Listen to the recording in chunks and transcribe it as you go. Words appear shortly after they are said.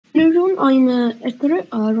everyone, I'm Ettore,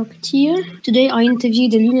 a rocketeer. Today I interview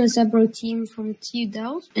the Lunar Zebro team from TU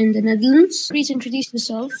Delft in the Netherlands. Please introduce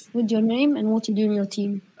yourself with your name and what you do in your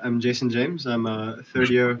team. I'm Jason James. I'm a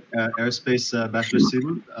third-year aerospace bachelor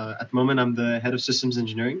student. At the moment, I'm the head of systems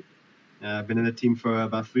engineering. I've been in the team for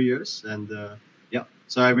about 3 years, and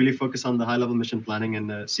so I really focus on the high-level mission planning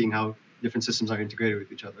and seeing how different systems are integrated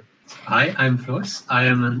with each other. Hi, I'm Floris. I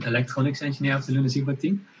am an electronics engineer of the Lunar Zebro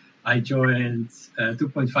team. I joined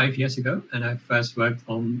 2.5 years ago, and I first worked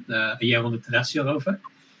on a year on the terrestrial rover,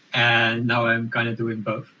 and now I'm kind of doing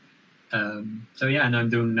both. And I'm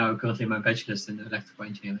doing now currently my bachelor's in electrical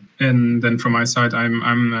engineering. And then from my side, I'm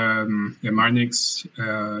Marnix.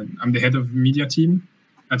 I'm the head of media team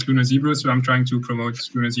at Lunar Zebro, so I'm trying to promote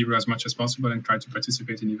Lunar Zebro as much as possible and try to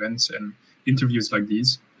participate in events and interviews like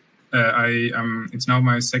these. It's now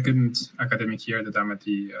my second academic year that I'm at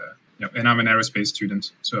the, and I'm an aerospace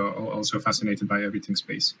student, so also fascinated by everything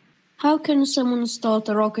space. How can someone start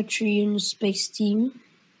a rocketry and space team?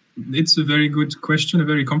 It's a very good question, a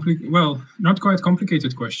very not quite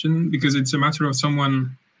complicated question, because it's a matter of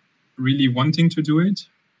someone really wanting to do it.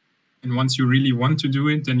 And once you really want to do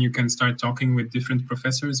it, then you can start talking with different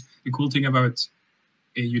professors. The cool thing about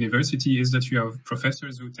a university is that you have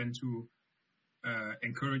professors who tend to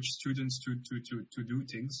encourage students to do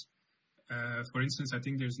things. For instance, I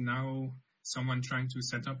think there's now someone trying to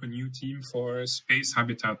set up a new team for space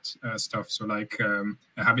habitat stuff. So like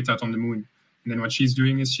a habitat on the moon. And then what she's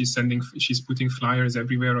doing is she's putting flyers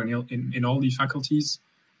everywhere in all the faculties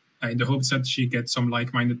in the hopes that she gets some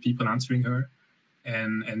like-minded people answering her.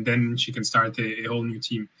 And then she can start a whole new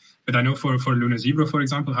team. But I know for Lunar Zebro, for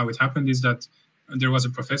example, how it happened is that there was a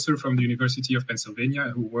professor from the University of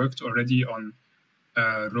Pennsylvania who worked already on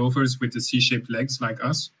rovers with the C-shaped legs like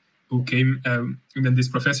us, who came, and then this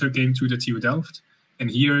professor came to the TU Delft. And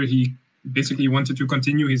here he basically wanted to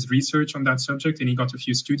continue his research on that subject, and he got a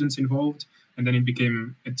few students involved, and then it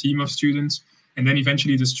became a team of students. And then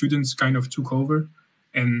eventually the students kind of took over,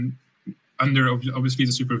 and under obviously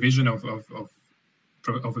the supervision of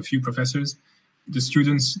a few professors, the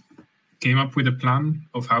students came up with a plan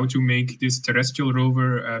of how to make this terrestrial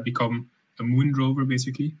rover become a moon rover,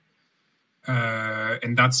 basically.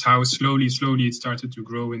 And that's how slowly it started to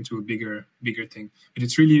grow into a bigger thing. But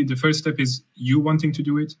it's really, the first step is you wanting to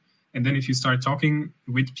do it. And then if you start talking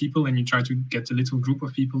with people and you try to get a little group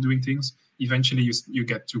of people doing things, eventually you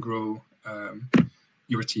get to grow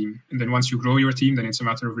your team. And then once you grow your team, then it's a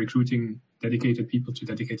matter of recruiting dedicated people to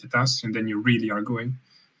dedicated tasks, and then you really are going.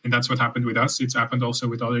 And that's what happened with us. It's happened also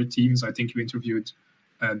with other teams. I think you interviewed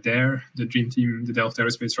the Dream Team, the Delft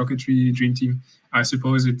Aerospace Rocketry Dream Team. I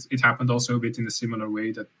suppose it happened also a bit in a similar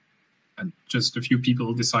way, that just a few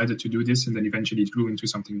people decided to do this, and then eventually it grew into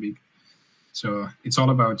something big. So it's all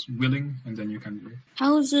about willing, and then you can do it.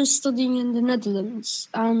 How is studying in the Netherlands?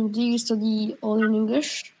 Do you study all in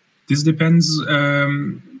English? This depends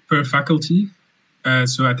per faculty.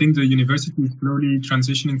 So I think the university is slowly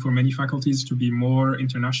transitioning for many faculties to be more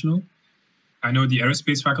international. I know the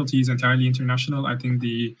aerospace faculty is entirely international. I think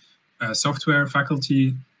the software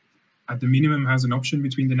faculty, at the minimum, has an option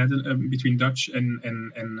between between Dutch and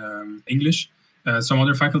English. Some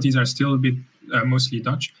other faculties are still a bit mostly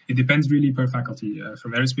Dutch. It depends really per faculty.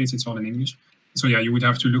 From aerospace, it's all in English. So yeah, you would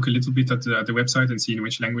have to look a little bit at the website and see in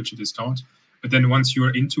which language it is taught. But then once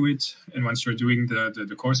you're into it, and once you're doing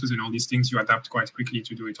the courses and all these things, you adapt quite quickly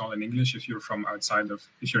to do it all in English if you're from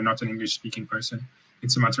if you're not an English-speaking person.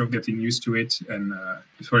 It's a matter of getting used to it. And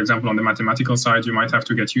for example, on the mathematical side, you might have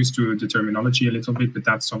to get used to the terminology a little bit, but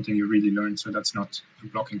that's something you really learn. So that's not a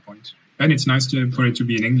blocking point. And it's nice for it to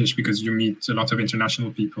be in English, because you meet a lot of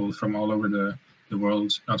international people from all over the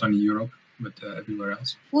world, not only Europe, but everywhere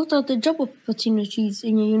else. What are the job opportunities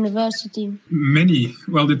in your university? Many.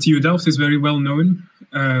 Well, the TU Delft is very well known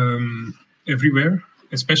everywhere,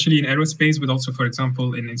 especially in aerospace, but also, for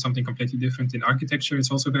example, in something completely different, in architecture, it's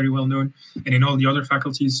also very well known. And in all the other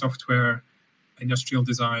faculties, software, industrial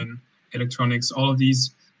design, electronics, all of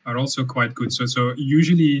these are also quite good. So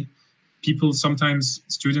usually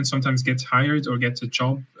students sometimes get hired or get a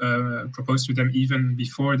job proposed to them even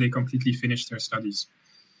before they completely finish their studies.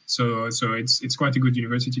 So it's quite a good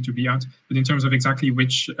university to be at. But in terms of exactly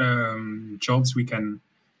which jobs we can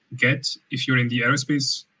get, if you're in the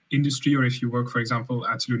aerospace industry, or if you work, for example,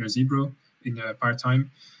 at Lunar Zebro in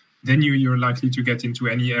part-time, then you're likely to get into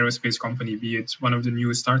any aerospace company, be it one of the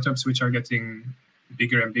new startups, which are getting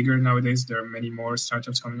bigger and bigger nowadays. There are many more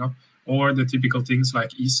startups coming up, or the typical things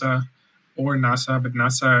like ESA or NASA. But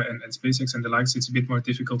NASA and SpaceX and the likes, it's a bit more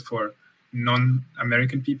difficult for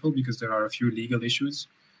non-American people, because there are a few legal issues.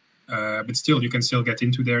 but still, you can still get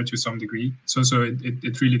into there to some degree. So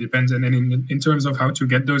it really depends. And then in terms of how to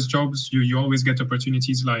get those jobs, you always get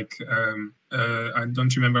opportunities like, I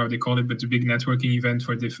don't remember how they call it, but the big networking event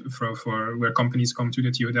for where companies come to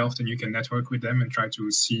the TU Delft and you can network with them and try to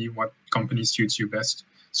see what company suits you best.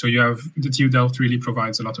 So the TU Delft really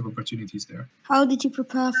provides a lot of opportunities there. How did you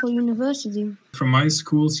prepare for university? From my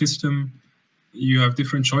school system, you have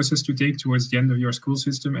different choices to take towards the end of your school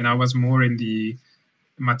system. And I was more in the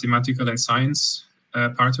mathematical and science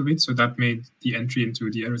part of it. So that made the entry into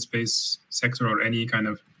the aerospace sector or any kind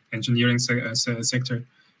of engineering sector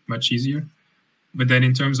much easier. But then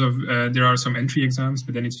in terms of, there are some entry exams,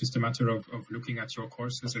 but then it's just a matter of looking at your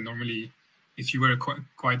courses. And normally, if you were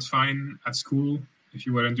quite fine at school, if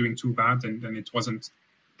you weren't doing too bad, then it wasn't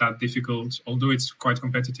that difficult. Although it's quite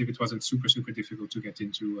competitive, it wasn't super difficult to get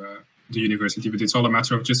into the university. But it's all a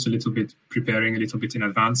matter of just a little bit preparing a little bit in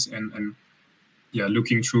advance and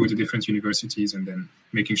looking through the different universities and then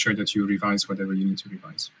making sure that you revise whatever you need to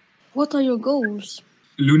revise. What are your goals?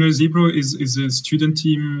 Lunar Zebro is a student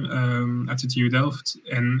team at the TU Delft,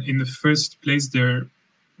 and in the first place, the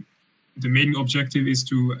main objective is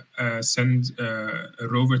to send a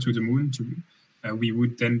rover to the moon. We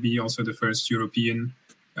would then be also the first European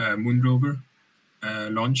moon rover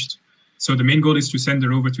launched. So the main goal is to send the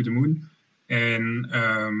rover to the moon, and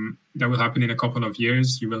that will happen in a couple of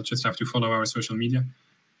years. You will just have to follow our social media.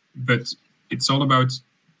 But it's all about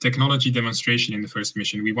technology demonstration in the first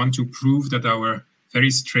mission. We want to prove that our very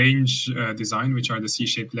strange design, which are the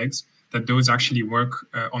C-shaped legs, that those actually work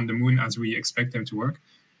on the moon as we expect them to work.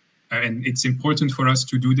 And it's important for us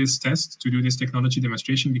to do this test, to do this technology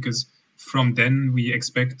demonstration, because from then we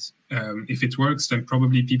expect, if it works, then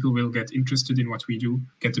probably people will get interested in what we do,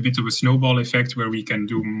 get a bit of a snowball effect where we can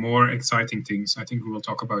do more exciting things. I think we will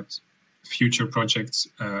talk about future projects.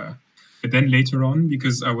 But then later on,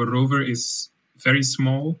 because our rover is very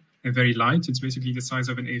small and very light, it's basically the size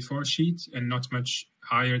of an A4 sheet and not much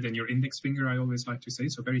higher than your index finger, I always like to say,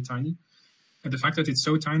 so very tiny. And the fact that it's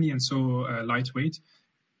so tiny and so lightweight,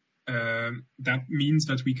 that means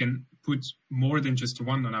that we can put more than just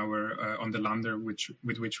one on our on the lander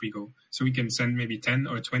with which we go. So we can send maybe 10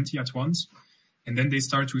 or 20 at once, and then they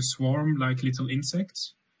start to swarm like little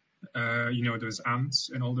insects. Those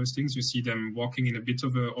ants and all those things. You see them walking in a bit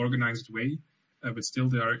of an organized way, but still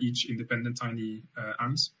they are each independent tiny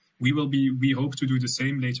ants. We hope to do the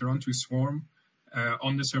same later on, to swarm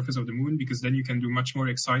on the surface of the moon, because then you can do much more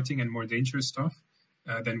exciting and more dangerous stuff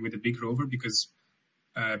than with a big rover, because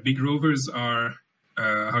big rovers are,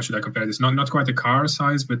 how should I compare this? Not quite a car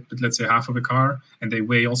size, but let's say half of a car, and they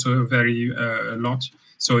weigh also very a lot.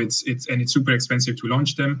 So it's super expensive to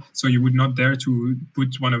launch them. So you would not dare to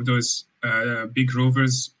put one of those big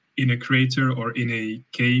rovers in a crater or in a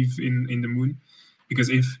cave in the moon,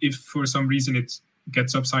 because if for some reason it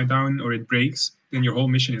gets upside down or it breaks, then your whole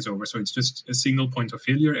mission is over. So it's just a single point of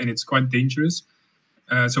failure, and it's quite dangerous.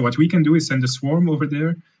 So what we can do is send a swarm over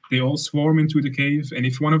there. They all swarm into the cave, and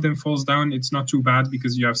if one of them falls down, it's not too bad,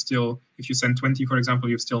 because you have still, if you send 20, for example,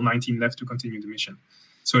 you have still 19 left to continue the mission.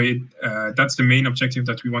 So that's the main objective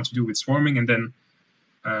that we want to do with swarming. And then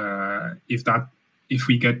if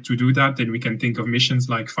we get to do that, then we can think of missions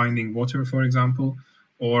like finding water, for example,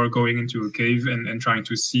 or going into a cave and trying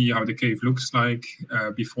to see how the cave looks like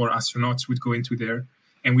before astronauts would go into there.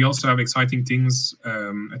 And we also have exciting things.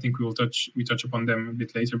 I think we touch upon them a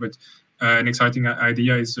bit later, but an exciting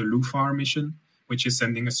idea is the LUFAR mission, which is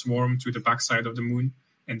sending a swarm to the backside of the moon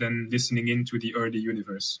and then listening into the early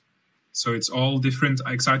universe. So it's all different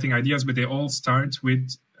exciting ideas, but they all start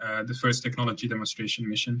with the first technology demonstration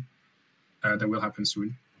mission that will happen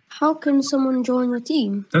soon. How can someone join your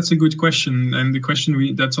team? That's a good question, and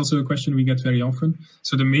that's also a question we get very often.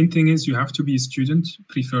 So the main thing is you have to be a student,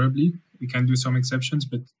 preferably. We can do some exceptions,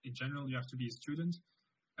 but in general, you have to be a student,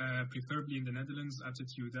 preferably in the Netherlands at the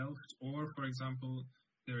TU Delft, or, for example,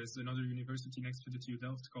 there is another university next to the TU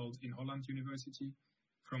Delft called In Holland University,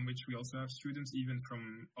 from which we also have students, even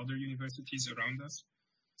from other universities around us.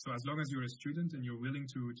 So as long as you're a student and you're willing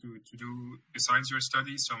to do, besides your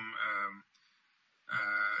studies,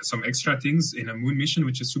 some extra things in a moon mission,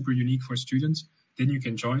 which is super unique for students, then you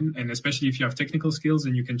can join. And especially if you have technical skills,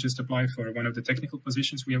 then you can just apply for one of the technical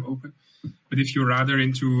positions we have open. But if you're rather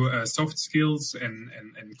into soft skills and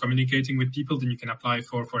communicating with people, then you can apply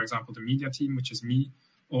for example, the media team, which is me,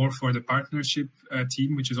 or for the partnership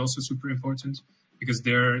team, which is also super important, because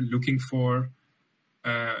they're looking for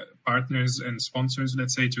partners and sponsors,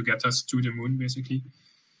 let's say, to get us to the moon, basically.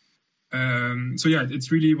 So yeah,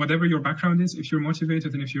 it's really whatever your background is. If you're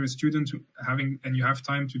motivated and if you're a student and you have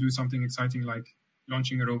time to do something exciting like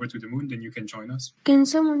launching a rover to the moon, then you can join us. Can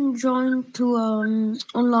someone join to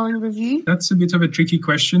online review? That's a bit of a tricky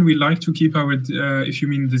question. We like to keep our, if you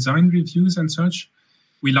mean design reviews and such,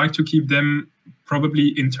 we like to keep them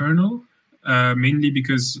probably internal, mainly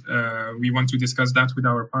because we want to discuss that with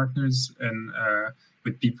our partners and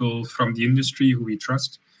with people from the industry who we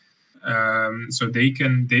trust. So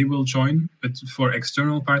they will join, but for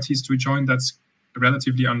external parties to join, that's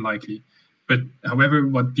relatively unlikely. But however,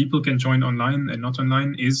 what people can join online and not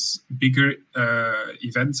online is bigger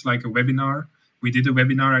events like a webinar. We did a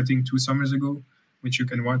webinar, I think, 2 summers ago, which you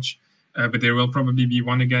can watch. But there will probably be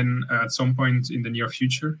one again at some point in the near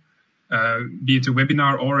future. Be it a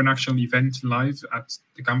webinar or an actual event live at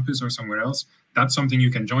the campus or somewhere else. That's something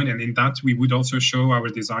you can join. And in that, we would also show our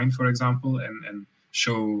design, for example, and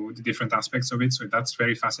show the different aspects of it. So that's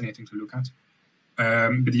very fascinating to look at.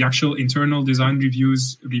 But the actual internal design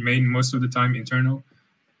reviews remain most of the time internal,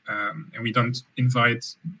 and we don't invite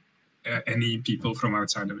any people from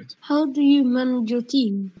outside of it. How do you manage your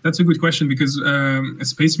team? That's a good question, because a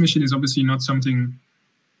space mission is obviously not something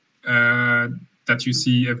that you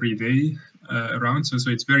see every day around.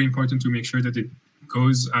 So it's very important to make sure that it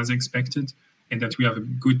goes as expected and that we have a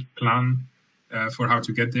good plan for how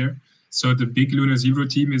to get there. So the big Lunar Zebro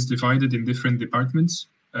team is divided in different departments.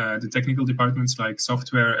 The technical departments like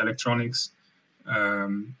software, electronics,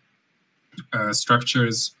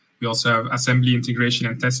 structures. We also have assembly, integration,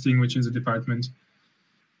 and testing, which is a department.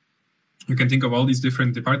 You can think of all these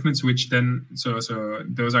different departments, which then, so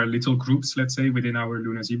those are little groups, let's say, within our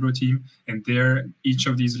Lunar Zebro team. And there, each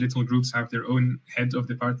of these little groups have their own head of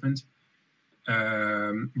department.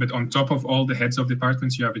 But on top of all the heads of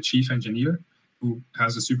departments, you have a chief engineer who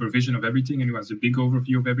has a supervision of everything and who has a big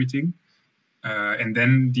overview of everything. And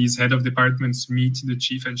then these head of departments meet the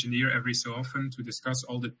chief engineer every so often to discuss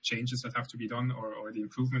all the changes that have to be done or the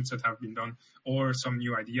improvements that have been done or some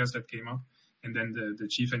new ideas that came up. And then the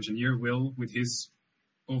chief engineer will, with his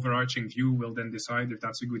overarching view, will then decide if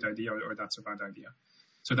that's a good idea or that's a bad idea.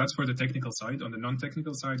 So that's for the technical side. On the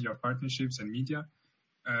non-technical side, you have partnerships and media.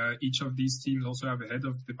 Each of these teams also have a head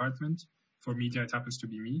of department. For media, it happens to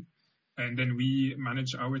be me. And then we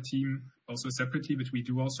manage our team also separately, but we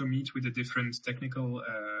do also meet with the different technical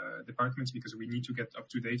departments because we need to get up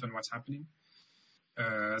to date on what's happening.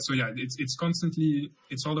 So yeah, it's constantly,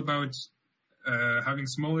 it's all about having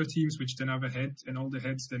smaller teams which then have a head and all the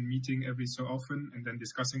heads then meeting every so often and then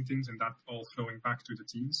discussing things and that all flowing back to the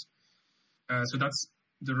teams. So that's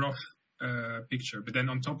the rough picture. But then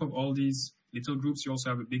on top of all these little groups, you also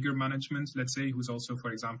have a bigger management, let's say, who's also,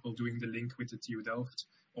 for example, doing the link with the TU Delft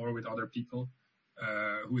or with other people,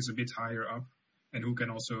 who is a bit higher up and who can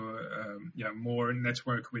also, more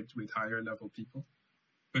network with higher level people.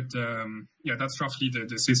 But yeah, that's roughly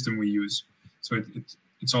the system we use. So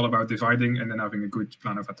it's all about dividing and then having a good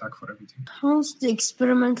plan of attack for everything. How's the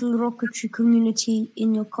experimental rocketry community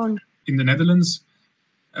in your country? In the Netherlands,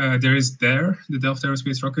 there is the Delft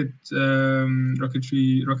Aerospace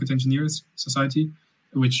Rocket Engineers Society,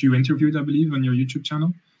 which you interviewed, I believe, on your YouTube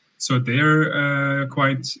channel. So they're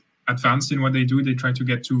quite advanced in what they do. They try to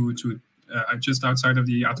get to just outside of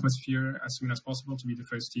the atmosphere as soon as possible to be the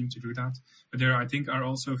first team to do that. But there, I think, are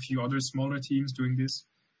also a few other smaller teams doing this,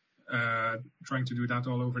 trying to do that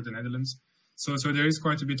all over the Netherlands. So there is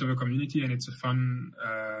quite a bit of a community, and it's a fun,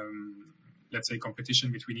 let's say,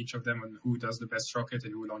 competition between each of them on who does the best rocket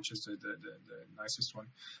and who launches the nicest one.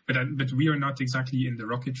 But we are not exactly in the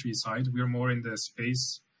rocketry side. We are more in the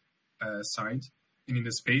space side. And in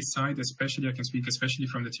the space side, especially, I can speak especially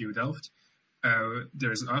from the TU Delft,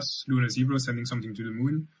 there's us, Lunar Zebro, sending something to the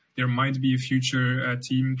moon. There might be a future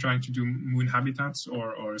team trying to do moon habitats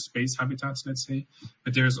or space habitats, let's say.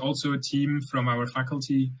 But there's also a team from our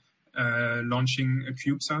faculty launching a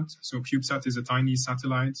CubeSat. So CubeSat is a tiny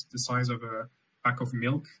satellite the size of a pack of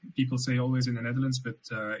milk, people say always in the Netherlands, but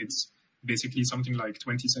it's basically something like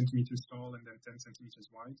 20 centimeters tall and then 10 centimeters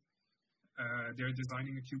wide. They're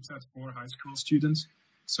designing a CubeSat for high school students.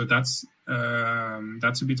 So that's a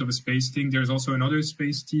bit of a space thing. There's also another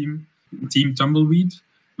space team, Team Tumbleweed,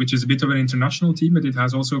 which is a bit of an international team, but it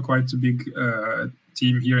has also quite a big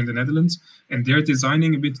team here in the Netherlands. And they're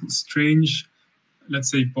designing a bit strange, let's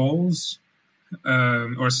say, balls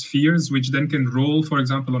or spheres, which then can roll, for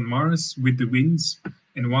example, on Mars with the winds.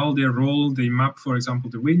 And while they roll, they map, for example,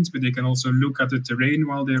 the winds, but they can also look at the terrain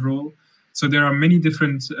while they roll. So there are many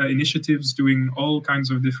different initiatives doing all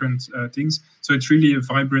kinds of different things. So it's really a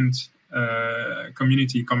vibrant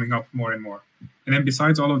community coming up more and more. And then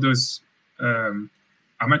besides all of those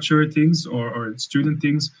amateur things or student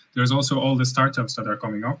things, there's also all the startups that are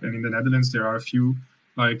coming up. And in the Netherlands, there are a few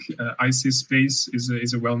Like ISIS Space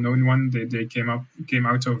is a well-known one. They came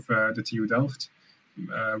out of the TU Delft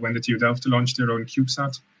when the TU Delft launched their own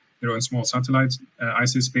CubeSat, their own small satellite.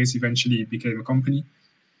 ISIS Space eventually became a company,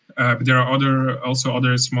 but there are also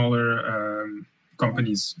other smaller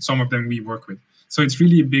companies. Some of them we work with. So it's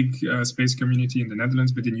really a big space community in the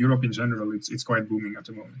Netherlands, but in Europe in general, it's quite booming at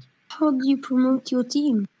the moment. How do you promote your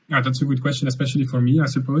team? Yeah, that's a good question, especially for me, I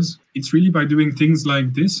suppose. It's really by doing things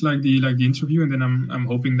like this, like the interview, and then I'm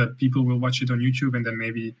hoping that people will watch it on YouTube and then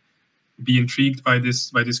maybe be intrigued by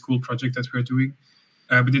this cool project that we're doing.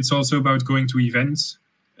 But it's also about going to events.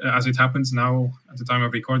 As it happens now, at the time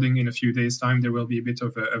of recording, in a few days' time, there will be a bit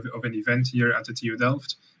of an event here at the TU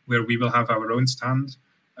Delft, where we will have our own stand,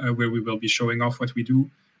 where we will be showing off what we do.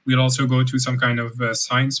 We'll also go to some kind of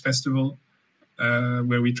science festival,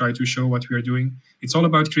 where we try to show what we are doing. It's all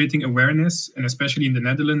about creating awareness, and especially in the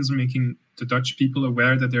Netherlands, making the Dutch people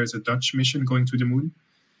aware that there's a Dutch mission going to the moon,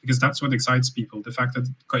 because that's what excites people. The fact that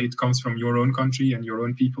it comes from your own country and your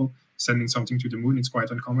own people sending something to the moon, it's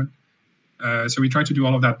quite uncommon. So we try to do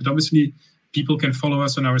all of that. But obviously, people can follow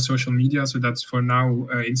us on our social media. So that's for now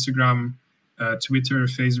Instagram, Twitter,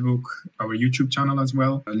 Facebook, our YouTube channel as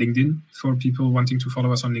well, LinkedIn for people wanting to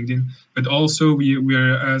follow us on LinkedIn. But also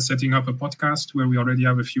we're setting up a podcast where we already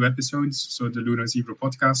have a few episodes. So the Lunar Zebro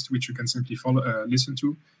podcast, which you can simply listen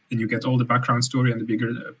to, and you get all the background story and the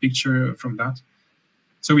bigger picture from that.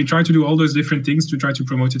 So we try to do all those different things to try to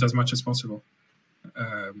promote it as much as possible.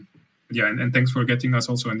 Yeah, and thanks for getting us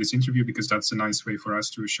also in this interview, because that's a nice way for us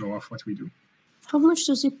to show off what we do. How much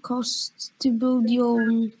does it cost to build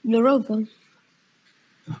your rover?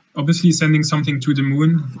 Obviously, sending something to the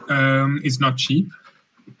moon is not cheap,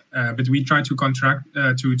 but we try to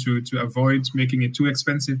to avoid making it too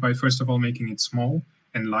expensive by first of all making it small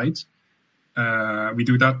and light. We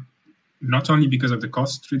do that not only because of the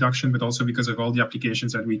cost reduction, but also because of all the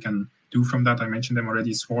applications that we can do from that. I mentioned them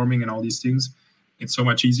already, swarming and all these things. It's so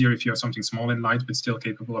much easier if you have something small and light, but still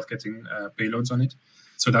capable of getting payloads on it.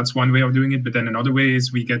 So that's one way of doing it. But then another way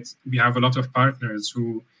is we have a lot of partners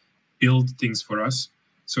who build things for us,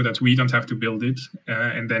 so that we don't have to build it,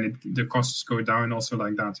 and then the costs go down also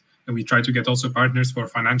like that. And we try to get also partners for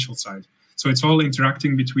financial side. So it's all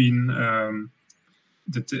interacting between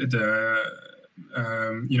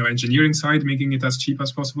engineering side, making it as cheap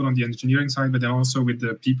as possible on the engineering side, but then also with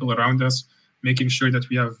the people around us, making sure that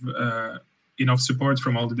we have enough support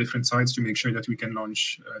from all the different sides to make sure that we can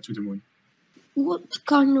launch to the moon. What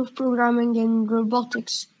kind of programming and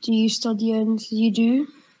robotics do you study and you do?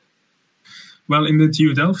 Well, in the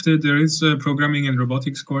TU Delft, there is programming and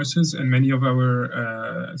robotics courses, and many of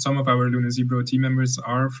some of our Lunar Zebro team members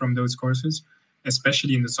are from those courses,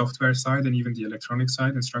 especially in the software side and even the electronic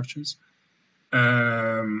side and structures.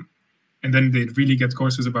 And then they really get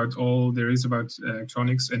courses about all there is about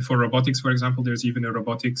electronics. And for robotics, for example, there's even a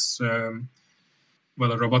robotics, a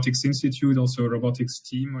robotics institute, also a robotics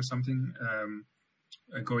team or something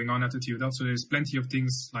going on at the TU Delft. So there's plenty of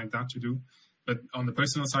things like that to do. But on the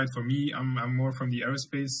personal side, for me, I'm more from the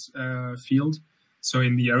aerospace field. So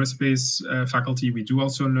in the aerospace faculty, we do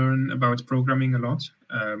also learn about programming a lot,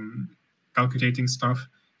 calculating stuff,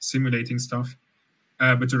 simulating stuff.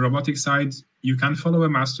 But the robotics side, you can follow a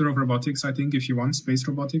master of robotics, I think, if you want, space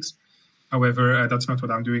robotics. However, that's not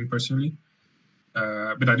what I'm doing personally.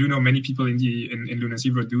 But I do know many people in Lunar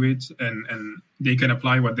Zebro do it, and they can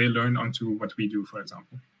apply what they learn onto what we do, for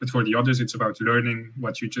example. But for the others, it's about learning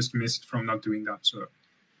what you just missed from not doing that. So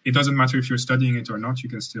it doesn't matter if you're studying it or not, you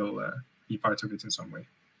can still be part of it in some way.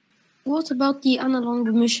 What about the analog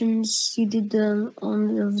missions you did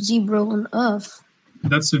on Zebro on Earth?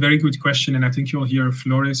 That's a very good question, and I think you'll hear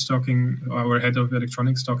Floris talking, our head of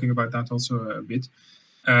electronics, talking about that also a bit.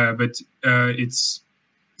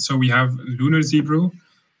 So we have Lunar Zebro,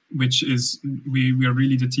 which is, we are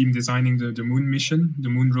really the team designing the moon mission, the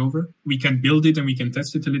moon rover. We can build it and we can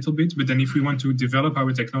test it a little bit, but then if we want to develop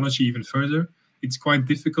our technology even further, it's quite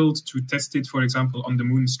difficult to test it, for example, on the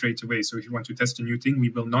moon straight away. So if you want to test a new thing, we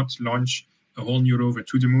will not launch a whole new rover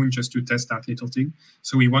to the moon just to test that little thing.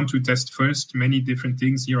 So we want to test first many different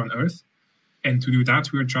things here on Earth. And to do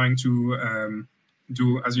that, we're trying to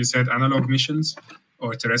do, as you said, analog missions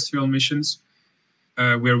or terrestrial missions,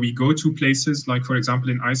 where we go to places like, for example,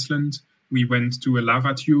 in Iceland, we went to a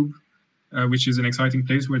lava tube, which is an exciting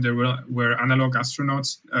place where there were analog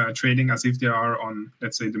astronauts training as if they are on,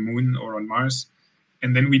 let's say, the moon or on Mars.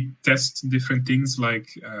 And then we test different things like,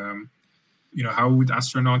 how would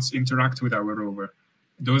astronauts interact with our rover?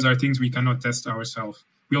 Those are things we cannot test ourselves.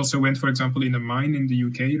 We also went, for example, in a mine in the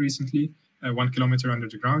UK recently, 1 kilometer under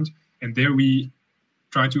the ground. And there we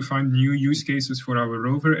try to find new use cases for our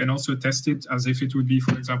rover and also test it as if it would be,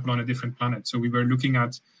 for example, on a different planet. So we were looking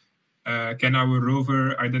at, can our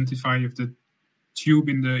rover identify if the tube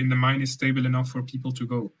in the mine is stable enough for people to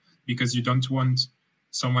go? Because you don't want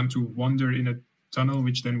someone to wander in a tunnel,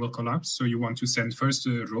 which then will collapse. So you want to send first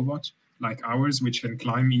a robot like ours, which can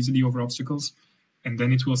climb easily over obstacles. And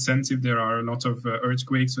then it will sense if there are a lot of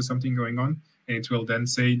earthquakes or something going on. And it will then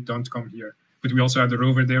say, don't come here. But we also have the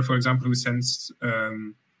rover there, for example, who sends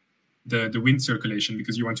the wind circulation,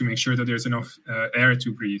 because you want to make sure that there's enough air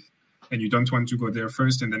to breathe. And you don't want to go there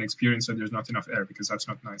first and then experience that there's not enough air, because that's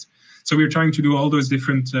not nice. So we're trying to do all those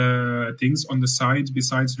different things on the side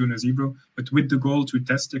besides Lunar Zebro, but with the goal to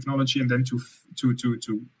test technology and then to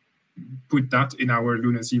put that in our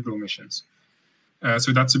Lunar Zebro missions.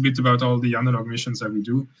 So that's a bit about all the analog missions that we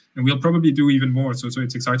do. And we'll probably do even more. So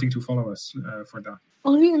it's exciting to follow us for that.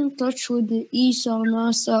 Are you in touch with the ESA,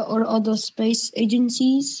 NASA, or other space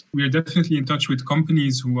agencies? We are definitely in touch with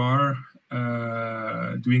companies who are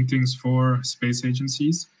doing things for space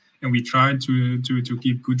agencies. And we try to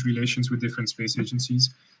keep good relations with different space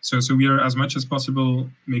agencies. So we are, as much as possible,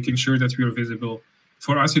 making sure that we are visible.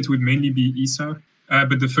 For us, it would mainly be ESA.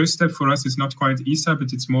 But the first step for us is not quite ESA,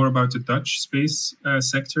 but it's more about the Dutch space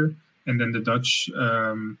sector, and then the Dutch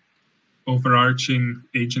overarching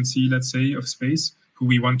agency, let's say, of space, who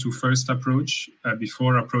we want to first approach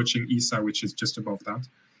before approaching ESA, which is just above that.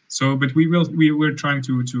 So, but we're trying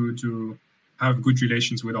to have good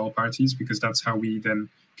relations with all parties, because that's how we then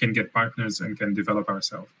can get partners and can develop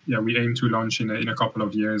ourselves. Yeah, we aim to launch in a couple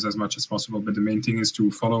of years as much as possible, but the main thing is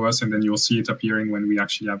to follow us, and then you'll see it appearing when we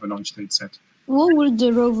actually have a launch date set. What will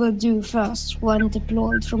the rover do first when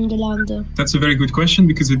deployed from the lander? That's a very good question,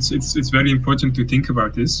 because it's very important to think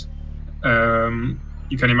about this.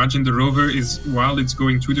 You can imagine the rover is, while it's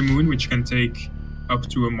going to the moon, which can take up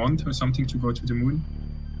to a month or something to go to the moon,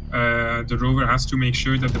 the rover has to make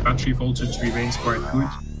sure that the battery voltage remains quite good,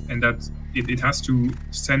 and that it has to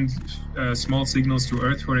send small signals to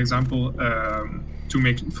Earth, for example,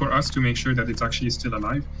 for us to make sure that it's actually still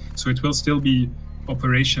alive. So it will still be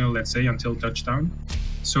operational, let's say, until touchdown.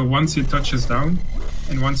 So once it touches down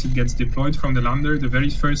and once it gets deployed from the lander, the very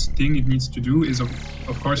first thing it needs to do is,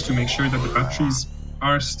 of course, to make sure that the batteries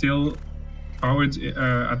are still powered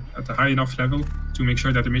at a high enough level to make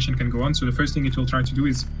sure that the mission can go on. So the first thing it will try to do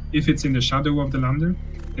is, if it's in the shadow of the lander,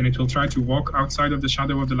 then it will try to walk outside of the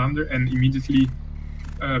shadow of the lander and immediately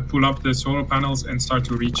pull up the solar panels and start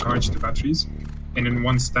to recharge the batteries. And then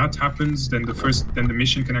once that happens, then the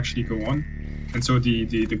mission can actually go on. And so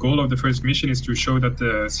the goal of the first mission is to show that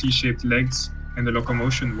the C-shaped legs and the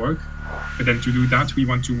locomotion work. But then to do that, we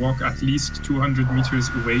want to walk at least 200 meters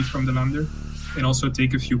away from the lander, and also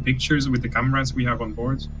take a few pictures with the cameras we have on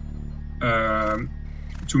board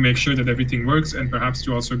to make sure that everything works, and perhaps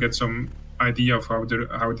to also get some idea of how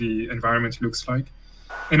the environment looks like.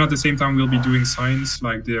 And at the same time, we'll be doing science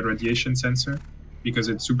like the radiation sensor, because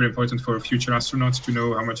it's super important for future astronauts to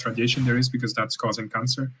know how much radiation there is, because that's causing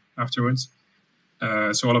cancer afterwards.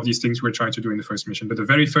 So all of these things we're trying to do in the first mission. But the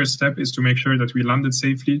very first step is to make sure that we landed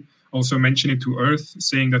safely, also mention it to Earth,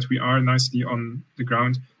 saying that we are nicely on the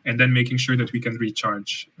ground, and then making sure that we can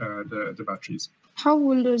recharge the batteries. How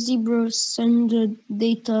will the Zebra send the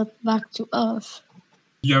data back to Earth?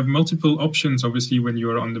 You have multiple options, obviously, when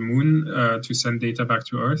you're on the moon to send data back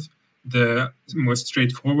to Earth. The most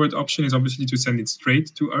straightforward option is obviously to send it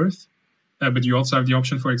straight to Earth. But you also have the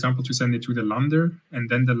option, for example, to send it to the lander, and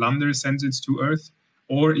then the lander sends it to Earth,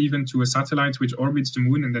 or even to a satellite which orbits the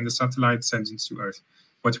moon, and then the satellite sends it to Earth.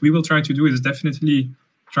 What we will try to do is definitely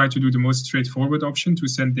try to do the most straightforward option, to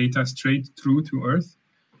send data straight through to Earth.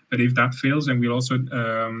 But if that fails, then we'll also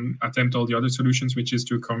attempt all the other solutions, which is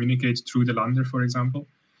to communicate through the lander, for example.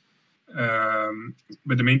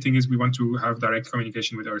 But the main thing is we want to have direct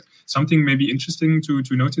communication with Earth. Something maybe interesting to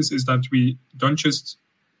notice is that we don't just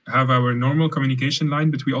have our normal communication line,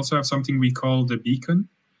 but we also have something we call the beacon.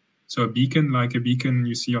 So a beacon, like a beacon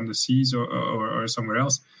you see on the seas or somewhere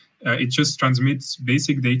else, it just transmits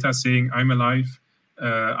basic data saying, I'm alive,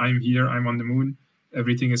 I'm here, I'm on the moon,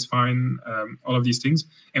 everything is fine, all of these things.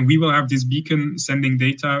 And we will have this beacon sending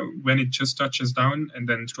data when it just touches down, and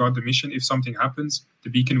then throughout the mission, if something happens, the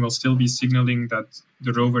beacon will still be signaling that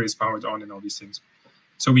the rover is powered on and all these things.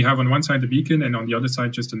 So we have on one side the beacon, and on the other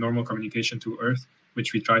side just a normal communication to Earth,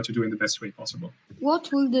 which we try to do in the best way possible. What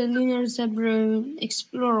will the Lunar Zebra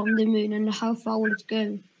explore on the moon, and how far will it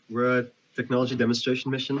go? We're a technology demonstration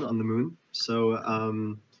mission on the moon.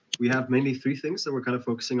 So we have mainly three things that we're kind of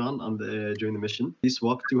focusing on during the mission. Please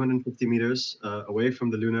walk 250 meters away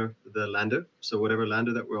from the lander. So whatever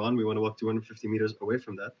lander that we're on, we want to walk 250 meters away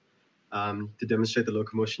from that. to demonstrate the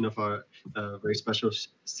locomotion of our very special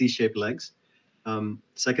C-shaped legs.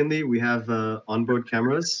 Secondly, we have onboard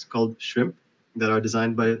cameras called Shrimp that are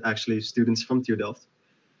designed by actually students from TU Delft.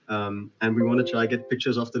 And we want to try get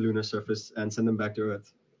pictures of the lunar surface and send them back to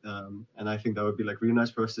Earth. And I think that would be like really nice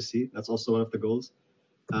for us to see. That's also one of the goals.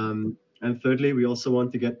 And thirdly, we also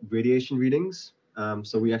want to get radiation readings.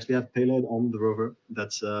 So we actually have payload on the rover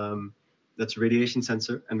that's radiation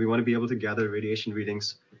sensor, and we want to be able to gather radiation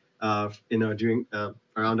readings around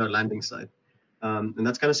our landing site. And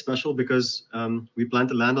that's kind of special because we plan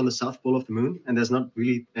to land on the south pole of the moon, and there's not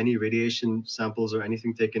really any radiation samples or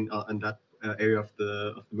anything taken on that area of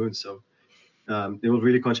the moon. So it will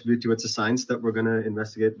really contribute towards the science that we're going to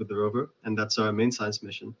investigate with the rover, and that's our main science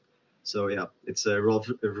mission. So yeah, it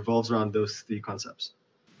revolves around those three concepts.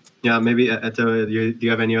 Yeah, maybe Etto, do you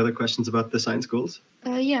have any other questions about the science goals?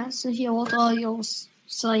 Yeah, so here, what are your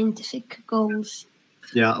scientific goals?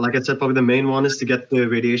 Yeah, like I said, probably the main one is to get the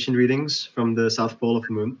radiation readings from the south pole of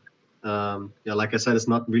the moon. Yeah, like I said, it's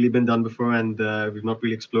not really been done before, and we've not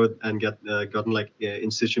really explored and gotten like in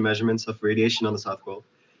situ measurements of radiation on the south pole.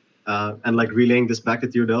 And like relaying this back to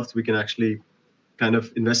TU Delft, we can actually kind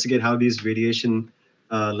of investigate how these radiation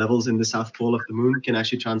levels in the south pole of the moon can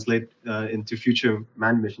actually translate into future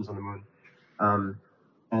manned missions on the moon,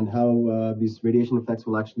 and how these radiation effects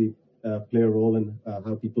will actually play a role in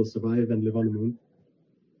how people survive and live on the moon.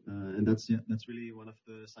 And that's really one of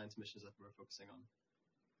the science missions that we're focusing on.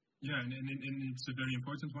 Yeah, and it's a very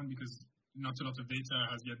important one because not a lot of data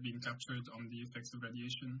has yet been captured on the effects of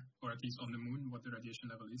radiation, or at least on the moon, what the radiation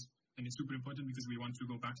level is. And it's super important because we want to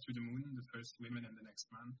go back to the moon, the first women and the next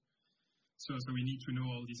man. So we need to know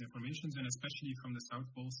all these informations, and especially from the South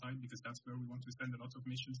Pole side, because that's where we want to send a lot of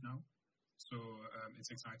missions now. So it's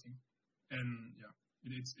exciting. And yeah,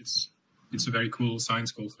 it's a very cool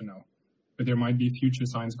science goal for now. But there might be future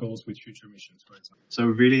science goals with future missions, for example. So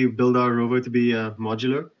really build our rover to be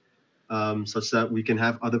modular, such that we can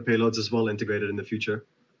have other payloads as well integrated in the future.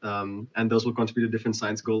 And those will contribute to different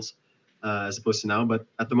science goals as opposed to now. But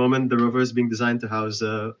at the moment, the rover is being designed to house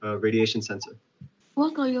a radiation sensor.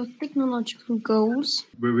 What are your technological goals?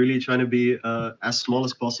 We're really trying to be as small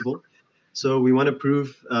as possible. So we want to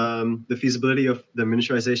prove the feasibility of the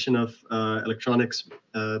miniaturization of electronics,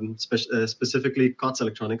 specifically COTS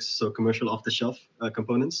electronics, so commercial off-the-shelf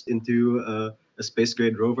components, into a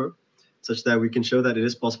space-grade rover, such that we can show that it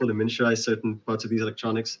is possible to miniaturize certain parts of these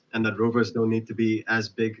electronics, and that rovers don't need to be as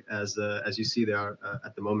big as you see they are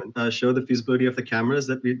at the moment. Show the feasibility of the cameras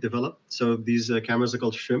that we developed. So these cameras are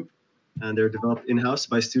called Shrimp, and they're developed in-house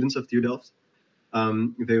by students of TU Delft.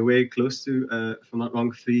 They weigh close to, if I'm not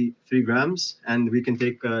wrong, 3 grams, and we can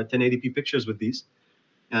take 1080p pictures with these.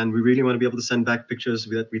 And we really want to be able to send back pictures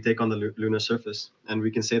that we take on the lunar surface. And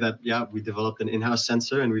we can say that, yeah, we developed an in-house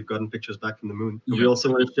sensor and we've gotten pictures back from the moon. Yeah. We also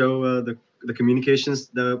want to show the communications,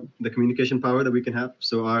 the communication power that we can have.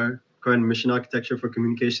 So our current mission architecture for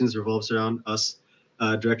communications revolves around us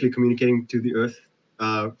directly communicating to the Earth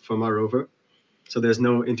from our rover. So there's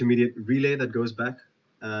no intermediate relay that goes back.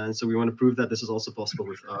 And so we want to prove that this is also possible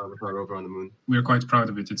with our rover on the moon. We're quite proud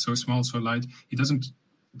of it. It's so small, so light. It doesn't.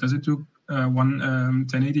 Does it do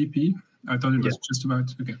 1080p? I thought it was just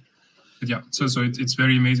about okay. But yeah, so it's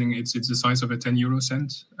very amazing. It's the size of a 10 euro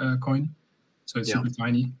cent coin, so it's super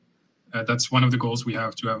tiny. That's one of the goals we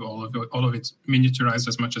have, to have all of it miniaturized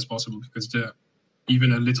as much as possible, because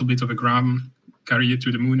even a little bit of a gram carry it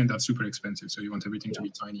to the moon, and that's super expensive. So you want everything to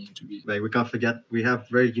be tiny and to be. Right. We can't forget we have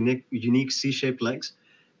very unique C-shaped legs.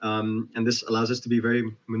 And this allows us to be very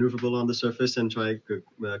maneuverable on the surface and try to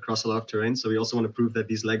cross a lot of terrain. So we also want to prove that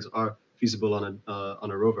these legs are feasible on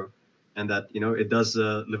a rover, and that it does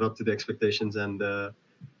live up to the expectations and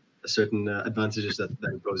certain advantages that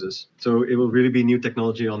it poses. So it will really be new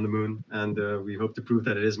technology on the moon, and we hope to prove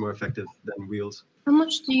that it is more effective than wheels. How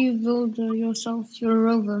much do you build yourself, your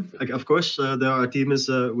rover? Of course, our team is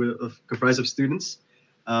comprised of students.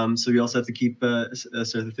 So we also have to keep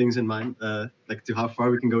certain things in mind, like to how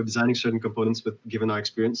far we can go designing certain components given our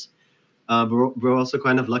experience. We're also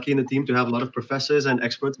kind of lucky in the team to have a lot of professors and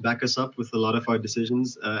experts back us up with a lot of our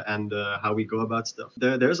decisions and how we go about stuff.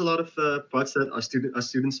 There's a lot of parts that our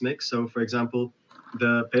students make. So, for example,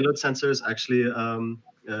 the payload sensor is actually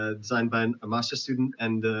designed by a master student,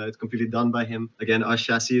 and it's completely done by him. Again, our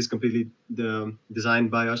chassis is completely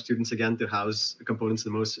designed by our students, again, to house the components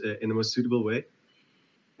in the most suitable way.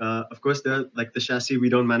 Of course, like the chassis we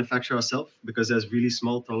don't manufacture ourselves, because there's really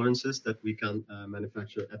small tolerances that we can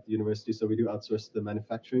manufacture at the university. So we do outsource the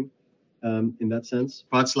manufacturing in that sense.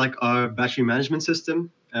 Parts like our battery management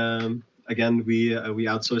system, again, we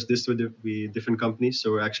outsource this to different companies.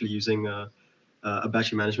 So we're actually using a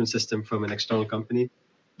battery management system from an external company.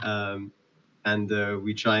 And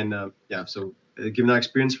we try and, yeah, so given our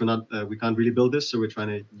experience, we can't really build this, so we're trying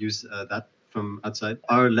to use that from outside.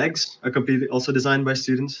 Our legs are completely also designed by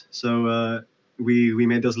students. So we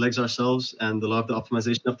made those legs ourselves, and a lot of the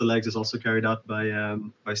optimization of the legs is also carried out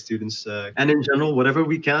by students. And in general, whatever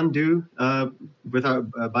we can do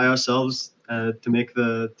by ourselves to make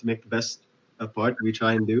the best part, we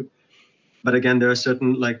try and do. But again, there are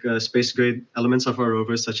certain space grade elements of our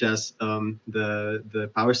rovers, such as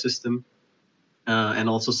the power system, and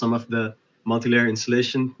also some of the multi-layer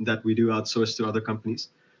insulation that we do outsource to other companies,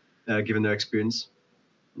 given their experience.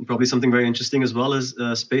 And probably something very interesting as well is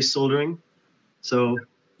space soldering. So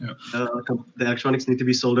yeah. The electronics need to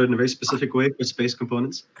be soldered in a very specific way for space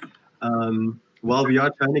components. While we are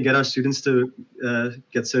trying to get our students to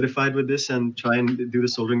get certified with this and try and do the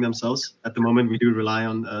soldering themselves, at the moment we do rely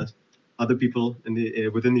on other people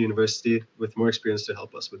within the university with more experience to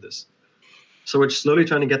help us with this. So we're slowly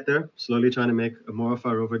trying to get there, slowly trying to make more of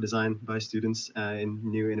our rover design by students in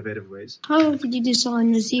new, innovative ways. How did you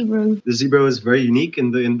design the Zebro? The Zebro is very unique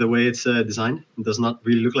in the way it's designed. It does not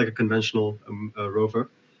really look like a conventional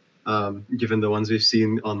rover, given the ones we've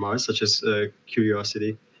seen on Mars, such as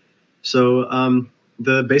Curiosity. So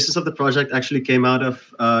the basis of the project actually came out of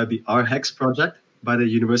the RHEX project by the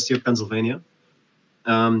University of Pennsylvania.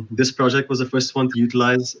 This project was the first one to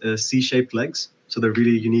utilize C-shaped legs. So they're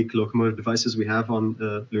really unique locomotive devices we have on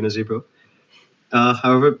the Lunar Zebro.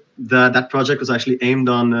 However, that project was actually aimed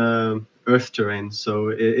on Earth terrain. So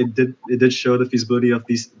it did show the feasibility of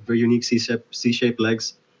these very unique C-shaped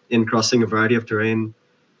legs in crossing a variety of terrain,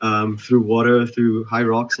 through water, through high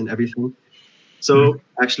rocks and everything. So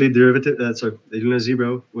actually, the Lunar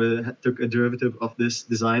Zebro took a derivative of this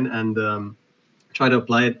design and tried to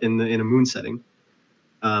apply it in a moon setting.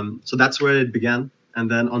 So that's where it began. And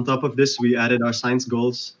then on top of this, we added our science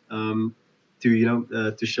goals to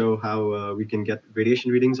show how we can get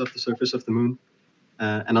radiation readings of the surface of the moon.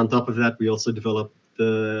 And on top of that, we also developed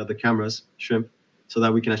the cameras, SHRIMP, so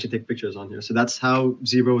that we can actually take pictures on here. So that's how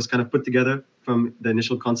Zebro was kind of put together from the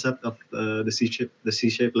initial concept of the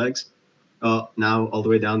C-shaped legs, now all the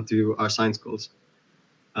way down to our science goals.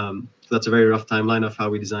 So that's a very rough timeline of how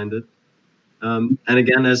we designed it. And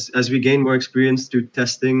again, as we gain more experience through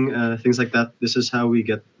testing, things like that, this is how we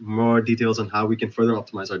get more details on how we can further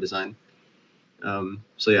optimize our design.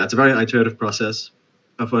 So yeah, it's a very iterative process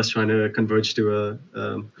of us trying to converge to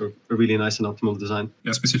a really nice and optimal design.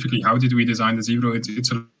 Yeah, specifically, how did we design the Zebro?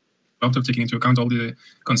 It's a lot of taking into account all the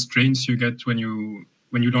constraints you get when you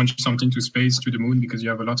launch something to space, to the moon, because you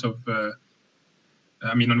have a lot of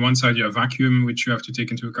on one side you have vacuum, which you have to take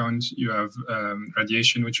into account. You have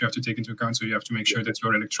radiation, which you have to take into account. So you have to make sure that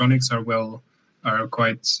your electronics are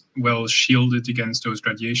quite well shielded against those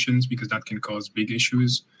radiations, because that can cause big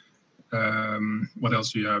issues. What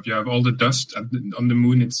else do you have? You have all the dust on the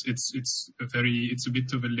moon. It's a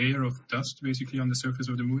bit of a layer of dust basically on the surface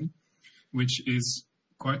of the moon, which is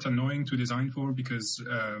quite annoying to design for, because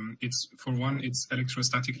it's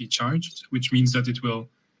electrostatically charged, which means that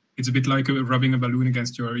it's a bit like rubbing a balloon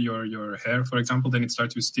against your hair, for example. Then it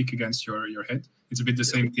starts to stick against your head. It's a bit the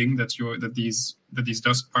same thing, that these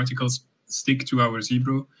dust particles stick to our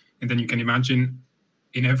Zebro, and then you can imagine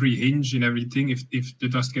in every hinge, in everything, if the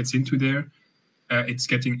dust gets into there,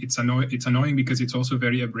 it's annoying because it's also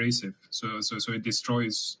very abrasive. So it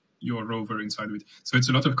destroys your rover inside of it. So it's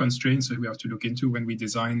a lot of constraints that we have to look into when we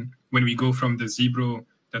go from the Zebro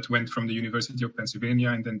that went from the University of Pennsylvania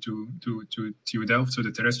and then to TU Delft, so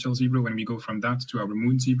the terrestrial Zebro. When we go from that to our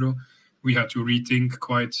moon Zebro, we had to rethink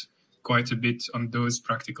quite a bit on those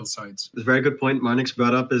practical sides. A very good point Marnix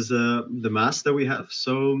brought up is the mass that we have.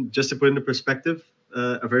 So just to put into perspective,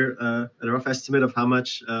 a rough estimate of how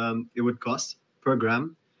much it would cost per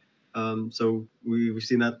gram. So we've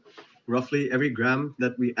seen that roughly every gram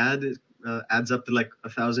that we add adds up to like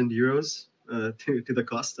 €1,000 to the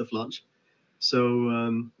cost of launch.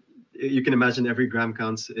 So you can imagine every gram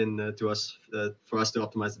counts to us for us to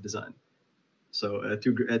optimize the design. So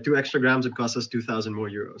 2 extra grams would cost us €2,000 more.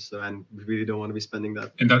 So, and we really don't want to be spending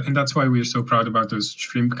that. And that's why we're so proud about those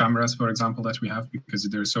SHRIMP cameras, for example, that we have, because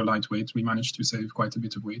they're so lightweight. We managed to save quite a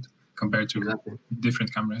bit of weight compared to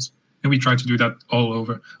different cameras. And we try to do that all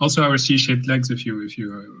over. Also, our C-shaped legs, if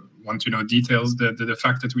you want to know details, the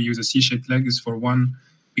fact that we use a C-shaped leg is, for one,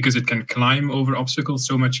 because it can climb over obstacles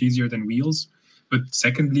so much easier than wheels. But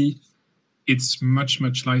secondly, it's much,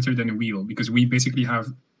 much lighter than a wheel, because we basically have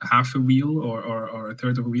half a wheel or a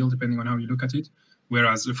third of a wheel, depending on how you look at it.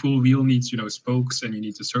 Whereas a full wheel needs, spokes, and you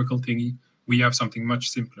need a circle thingy. We have something much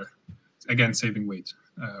simpler. again, saving weight.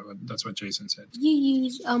 That's what Jason said. You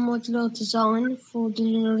use a modular design for the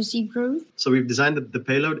Lunar Zebro. So we've designed the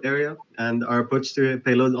payload area, and our approach to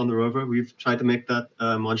payload on the rover, we've tried to make that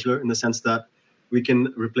modular in the sense that we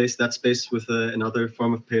can replace that space with another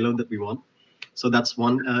form of payload that we want. So that's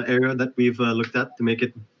one area that we've looked at to make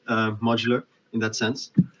it modular in that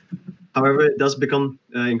sense. However, it does become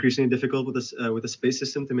increasingly difficult with this with the space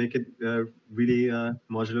system to make it really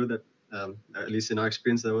modular. That at least in our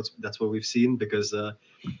experience, that's what we've seen, because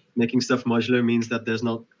making stuff modular means that there's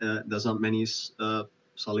not many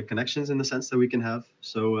solid connections in the sense that we can have.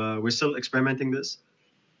 So we're still experimenting this.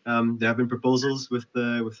 There have been proposals with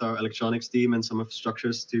our electronics team and some of the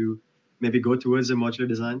structures to maybe go towards a modular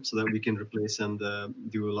design so that we can replace and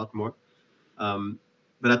do a lot more.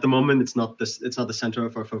 But at the moment, it's not the center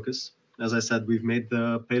of our focus. As I said, we've made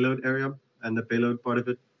the payload area and the payload part of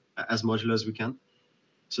it as modular as we can,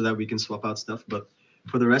 so that we can swap out stuff. But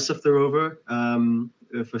for the rest of the rover,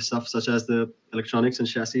 for stuff such as the electronics and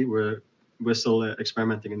chassis, we're still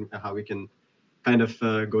experimenting in how we can kind of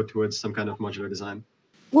go towards some kind of modular design.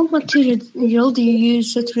 What material do you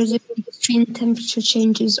use to resist extreme temperature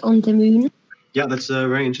changes on the moon? Yeah, that's a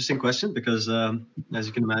very interesting question, because as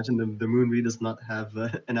you can imagine, the moon really does not have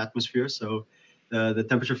an atmosphere. So the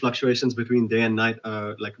temperature fluctuations between day and night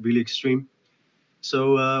are like really extreme.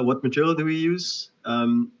 So what material do we use?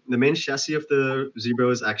 The main chassis of the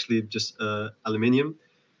Zebro is actually just aluminium.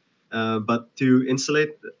 But to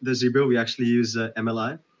insulate the Zebro, we actually use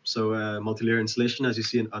MLI, so multi-layer insulation, as you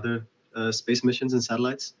see in other space missions and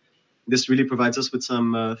satellites. This really provides us with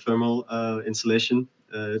some thermal insulation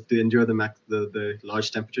to endure the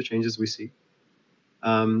large temperature changes we see.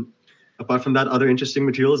 Apart from that, other interesting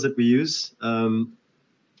materials that we use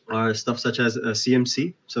are stuff such as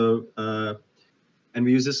CMC. So, and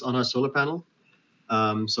we use this on our solar panel.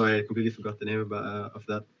 Sorry, I completely forgot the name of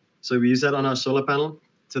that. So we use that on our solar panel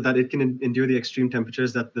so that it can endure the extreme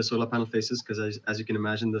temperatures that the solar panel faces, because as you can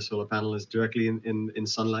imagine, the solar panel is directly in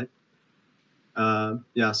sunlight.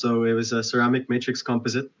 Yeah, so it was a ceramic matrix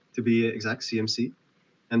composite, to be exact, CMC.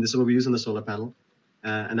 And this is what we use on the solar panel.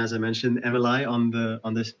 And as I mentioned, MLI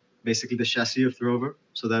on this basically the chassis of the rover,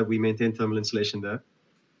 so that we maintain thermal insulation there.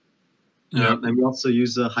 Yeah. And we also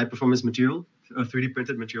use a high performance material, a 3D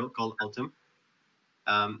printed material called Ultim.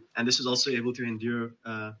 And this is also able to endure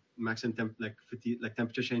maximum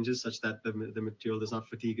temperature changes, such that the material does not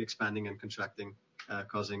fatigue expanding and contracting,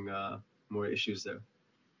 causing more issues there.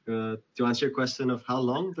 To answer your question of how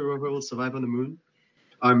long the rover will survive on the moon,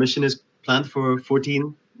 our mission is planned for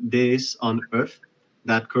 14 days on Earth.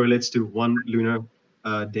 That correlates to one lunar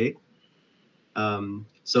day.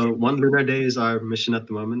 So one lunar day is our mission at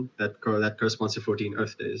the moment. That corresponds to 14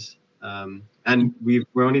 Earth days. And we're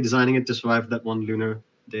only designing it to survive that one lunar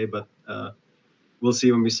day, but we'll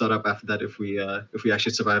see when we start up after that if we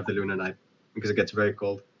actually survive the lunar night, because it gets very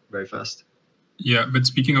cold very fast. Yeah, but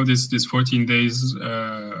speaking of this 14 days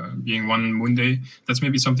being one moon day, that's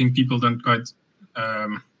maybe something people don't quite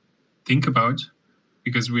think about,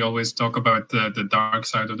 because we always talk about the dark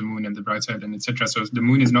side of the moon and the bright side and etc. So the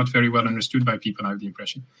moon is not very well understood by people, I have the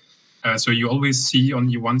impression. So you always see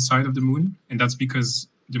only one side of the moon, and that's because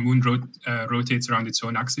the moon rotates around its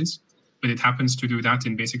own axis, but it happens to do that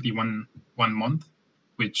in basically one month,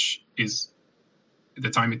 which is the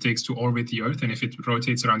time it takes to orbit the Earth. And if it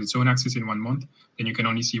rotates around its own axis in 1 month, then you can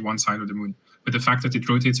only see one side of the moon. But the fact that it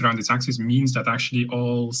rotates around its axis means that actually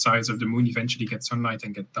all sides of the moon eventually get sunlight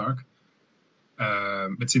and get dark.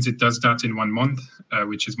 But since it does that in 1 month,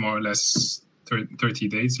 which is more or less 30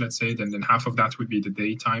 days, let's say, then half of that would be the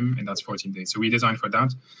daytime, and that's 14 days. So we designed for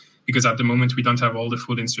that, because at the moment we don't have all the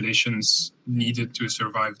full installations needed to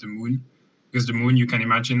survive the moon. Because the moon, you can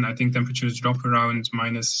imagine, I think temperatures drop around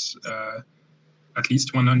minus at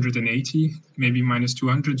least 180, maybe minus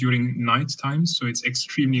 200 during night times. So it's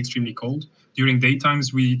extremely, extremely cold. During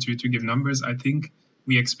daytimes, to give numbers, I think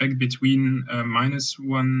we expect between minus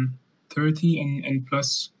 130 and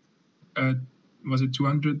plus, was it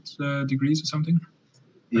 200 degrees or something?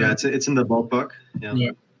 Yeah, it's in the ballpark.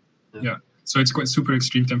 Yeah. So it's quite super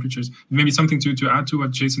extreme temperatures. Maybe something to add to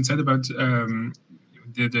what Jason said about the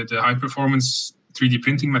high performance 3D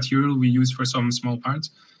printing material we use for some small parts.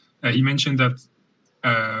 He mentioned that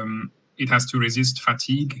it has to resist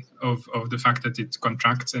fatigue of the fact that it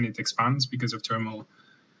contracts and it expands because of thermal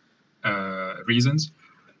reasons.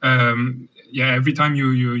 Every time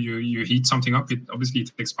you heat something up,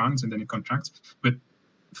 it expands and then it contracts. But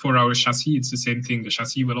for our chassis, it's the same thing. The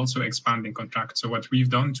chassis will also expand and contract. So what we've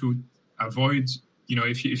done to avoid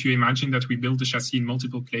if you imagine that we build the chassis in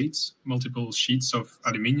multiple plates, multiple sheets of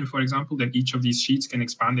aluminium, for example, then each of these sheets can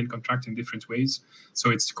expand and contract in different ways. So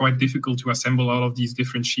it's quite difficult to assemble all of these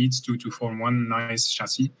different sheets to form one nice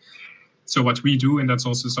chassis. So what we do, and that's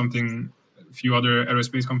also something a few other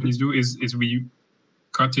aerospace companies do, is we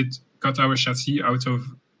cut our chassis out of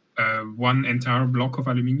one entire block of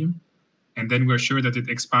aluminium, and then we're sure that it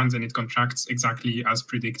expands and it contracts exactly as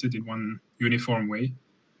predicted in one uniform way.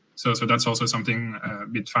 So that's also something a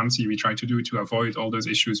bit fancy we try to do to avoid all those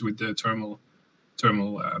issues with the thermal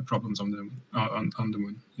problems on the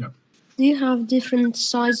moon. Yeah. Do you have different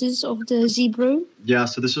sizes of the Zebro? Yeah,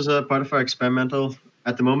 so this was a part of our experimental.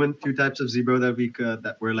 At the moment, 2 types of Zebro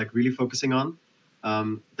that we're like really focusing on.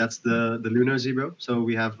 That's the Lunar Zebro. So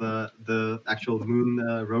we have the actual moon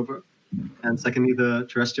rover, and secondly the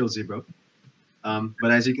terrestrial Zebro.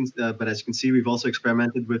 But as you can see, we've also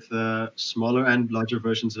experimented with smaller and larger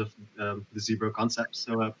versions of the Zebro concept.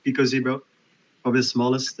 So Pico Zebro, probably the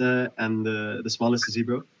smallest and the smallest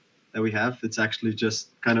Zebro that we have. It's actually just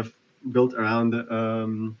kind of built around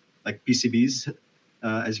like PCBs,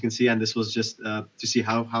 as you can see. And this was just to see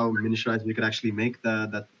how miniaturized we could actually make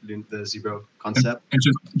the Zebro concept. And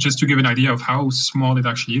just to give an idea of how small it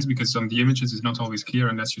actually is, because on the images it's not always clear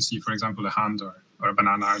unless you see, for example, a hand or a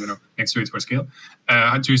banana, I don't know, next to it for scale.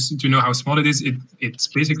 To know how small it is, it's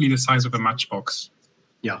basically the size of a matchbox.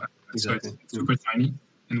 Yeah, exactly. So it's super tiny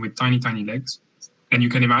and with tiny legs. And you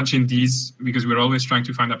can imagine these, because we're always trying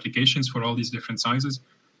to find applications for all these different sizes.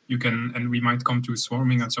 You can, and we might come to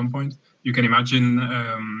swarming at some point. You can imagine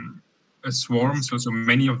a swarm, so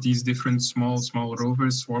many of these different small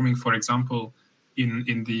rovers swarming, for example,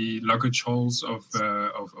 in the luggage halls of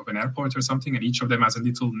an airport or something, and each of them has a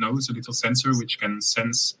little nose, a little sensor which can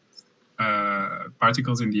sense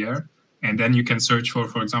particles in the air, and then you can search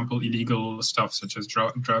for example, illegal stuff such as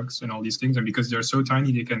drugs and all these things. And because they're so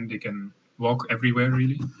tiny, they can walk everywhere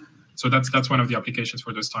really. So that's one of the applications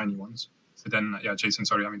for those tiny ones. So then, yeah, Jason,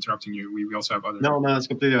 sorry, I'm interrupting you. We also have other. No, it's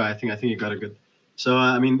completely right. I think you got it good. So,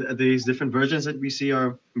 I mean, these different versions that we see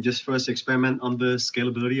are just for us to experiment on the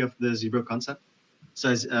scalability of the Zebro concept. So,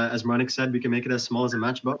 as Marnix said, we can make it as small as a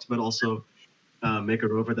matchbox, but also make a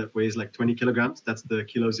rover that weighs like 20 kilograms. That's the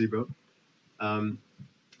Kilo Zebro.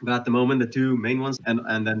 But at the moment, the 2 main ones,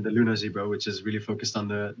 and then the Lunar Zebro, which is really focused on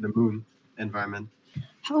the moon environment.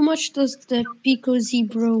 How much does the Pico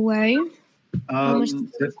Zebro weigh?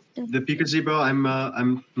 The Pico Zebro,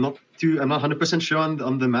 I'm not 100% sure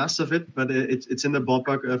on the mass of it, but it's in the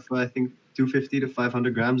ballpark of I think 250 to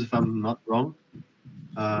 500 grams, if I'm not wrong.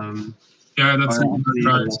 Yeah, that's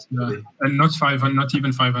right. Yeah. And not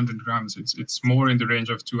even 500 grams. It's more in the range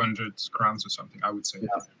of 200 grams or something, I would say.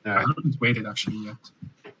 Yeah. I haven't weighed it actually yet.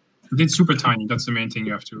 It's super tiny. That's the main thing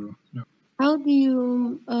you have to know. How do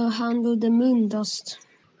you handle the moon dust?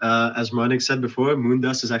 As Marnix said before, moon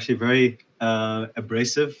dust is actually very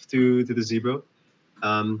abrasive to the Zebro.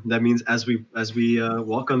 That means as we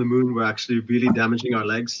walk on the moon, we're actually really damaging our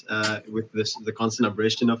legs with the constant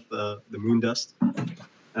abrasion of the moon dust.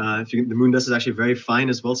 The moon dust is actually very fine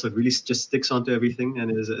as well, so it really just sticks onto everything and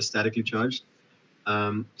is statically charged.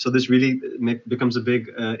 So this really becomes a big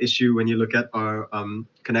issue when you look at our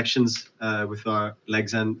connections with our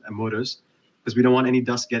legs and motors, because we don't want any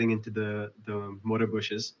dust getting into the motor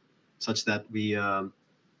bushes, such that we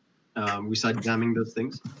start jamming those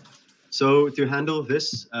things. So to handle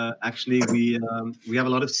this, actually we have a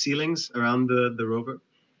lot of ceilings around the rover.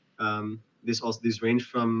 These range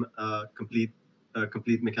from complete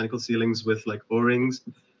mechanical ceilings with like O-rings,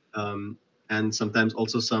 and sometimes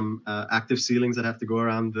also some active ceilings that have to go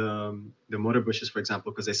around the motor bushes, for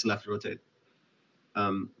example, because they still have to rotate.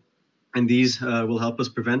 And these will help us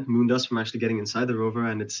prevent moon dust from actually getting inside the rover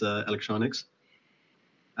and its electronics.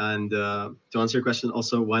 And to answer your question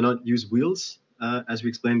also, why not use wheels? As we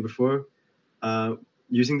explained before,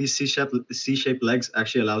 using these C-shaped legs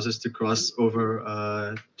actually allows us to cross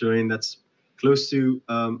over terrain that's close to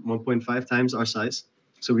 1.5 times our size.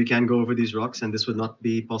 So we can go over these rocks, and this would not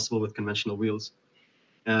be possible with conventional wheels.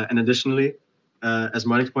 And additionally, as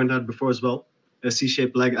Marnix pointed out before as well, a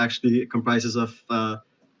C-shaped leg actually comprises of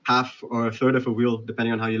half or a third of a wheel,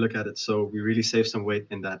 depending on how you look at it. So we really save some weight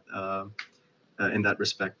in that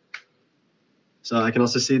respect. So I can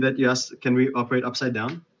also see that you asked, can we operate upside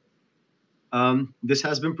down? This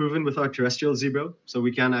has been proven with our terrestrial Zebro. So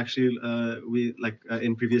we can actually,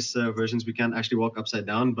 in previous versions, we can actually walk upside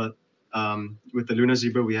down. But with the Lunar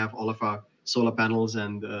Zebro, we have all of our solar panels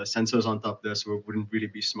and sensors on top there, so it wouldn't really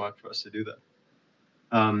be smart for us to do that.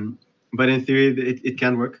 But in theory, it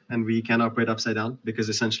can work, and we can operate upside down, because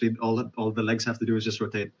essentially all the legs have to do is just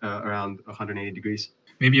rotate around 180 degrees.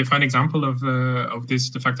 Maybe a fun example of this,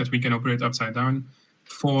 the fact that we can operate upside down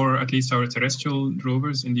for at least our terrestrial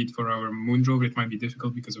rovers. Indeed, for our moon rover, it might be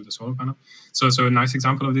difficult because of the solar panel. So a nice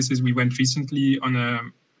example of this is we went recently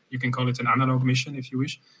on you can call it an analog mission if you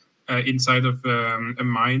wish, inside of a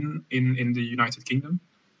mine in the United Kingdom,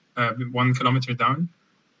 1 kilometer down.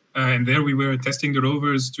 And there we were testing the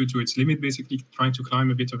rovers to its limit, basically trying to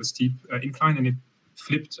climb a bit of a steep incline, and it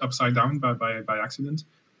flipped upside down by accident.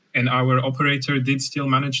 And our operator did still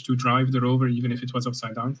manage to drive the rover even if it was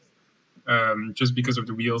upside down, just because of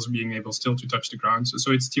the wheels being able still to touch the ground.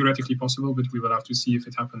 So it's theoretically possible, but we will have to see if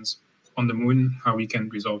it happens on the moon, how we can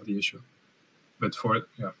resolve the issue. But for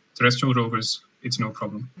terrestrial rovers, it's no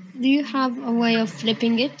problem. Do you have a way of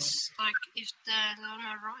flipping it? Like if the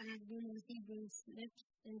lunar zebra flips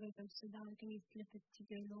and goes upside down, can you flip it to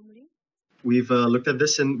go normally? We've looked at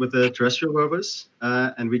this with the terrestrial rovers,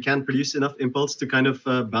 and we can produce enough impulse to kind of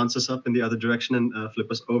bounce us up in the other direction and flip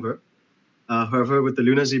us over. However, with the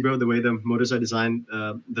Lunar Zebro, the way the motors are designed,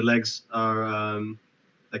 the legs are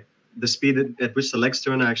like the speed at which the legs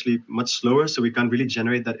turn are actually much slower, so we can't really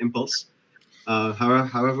generate that impulse.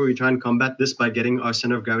 However, we try and combat this by getting our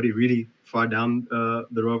center of gravity really far down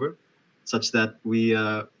the rover, such that we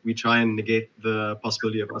try and negate the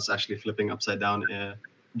possibility of us actually flipping upside down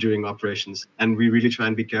during operations. And we really try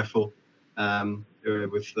and be careful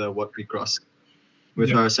with what we cross.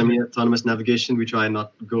 With our semi-autonomous navigation, we try and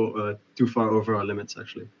not go too far over our limits,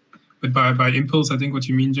 actually. But by impulse, I think what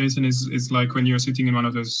you mean, Jason, is like when you're sitting in one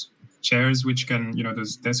of those chairs, which can,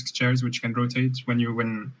 those desk chairs, which can rotate.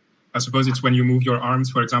 I suppose it's when you move your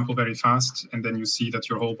arms, for example, very fast, and then you see that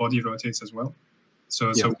your whole body rotates as well.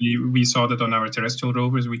 So we saw that on our terrestrial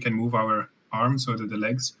rovers, we can move our arms, so that the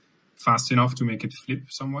legs, fast enough to make it flip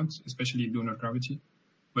somewhat, especially in lunar gravity.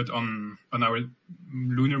 But on our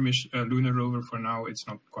lunar rover for now, it's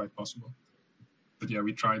not quite possible. But yeah,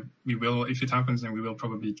 we will, if it happens, then we will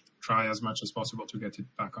probably try as much as possible to get it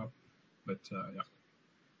back up. But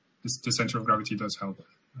the center of gravity does help.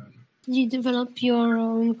 Did you develop your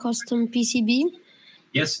own custom PCB?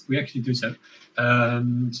 Yes, we actually do so.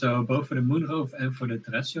 So both for the moon rover and for the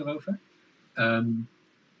terrestrial rover.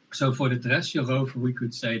 So for the terrestrial rover, we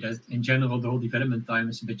could say that in general, the whole development time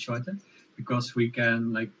is a bit shorter because we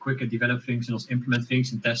can quicker develop things and also implement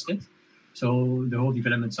things and test it. So the whole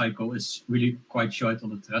development cycle is really quite short on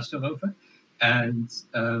the terrestrial rover. And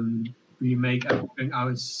we make everything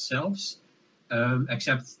ourselves,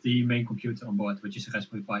 except the main computer on board, which is a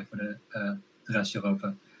Raspberry Pi for the terrestrial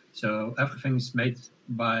rover. So everything is made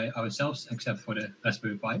by ourselves except for the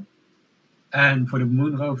Raspberry Pi. And for the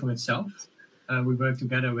moon rover itself, we work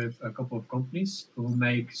together with a couple of companies who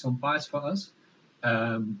make some parts for us.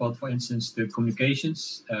 But for instance, the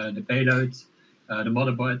communications, the payload, the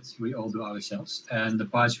motherboard, we all do ourselves. And the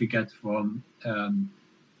parts we get from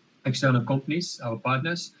external companies, our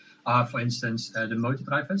partners, are, for instance, the motor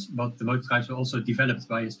drivers. But the motor drivers were also developed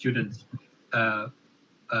by a student, by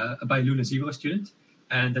a Lunar Zebro student.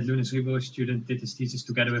 And that Lunar Zebro student did his thesis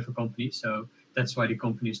together with a company. So that's why the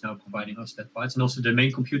company is now providing us that parts. And also the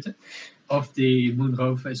main computer of the moon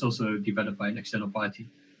rover is also developed by an external party.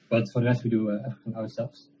 But for the rest, we do everything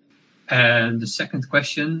ourselves. And the second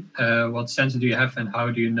question, what sensor do you have and how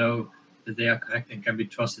do you know that they are correct and can be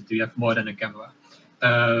trusted? Do you have more than a camera?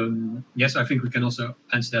 Yes, I think we can also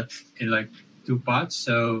answer that in two parts.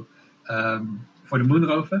 So for the moon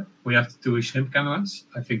rover, we have 2 shrimp cameras.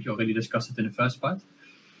 I think you already discussed it in the first part.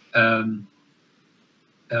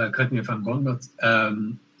 Correct me if I'm wrong, but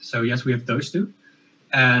so yes, we have those 2.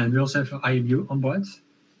 And we also have an IMU on board.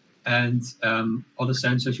 And other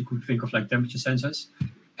sensors you could think of like temperature sensors.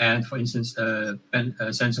 And for instance, a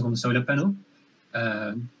sensor on the solar panel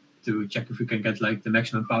to check if we can get the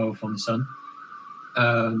maximum power from the sun.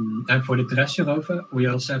 And for the terrestrial rover, we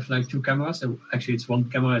also have 2 cameras. Actually, it's 1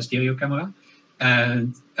 camera, a stereo camera.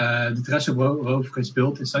 And the terrestrial rover is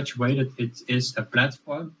built in such a way that it is a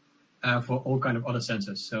platform for all kind of other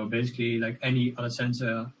sensors. So basically, any other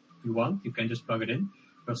sensor you want, you can just plug it in,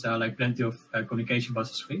 because there are plenty of communication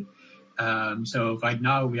buses free. So right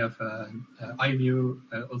now we have IMU,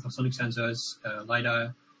 ultrasonic sensors,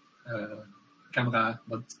 LiDAR, camera,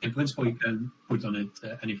 but in principle you can put on it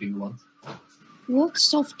anything you want. What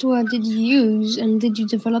software did you use and did you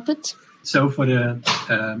develop it? So for the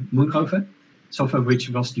moon rover, software which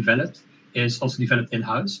was developed is also developed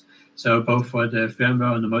in-house. So both for the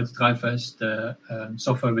firmware and the motor drivers, the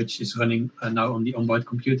software which is running now on the onboard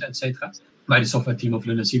computer, etc., by the software team of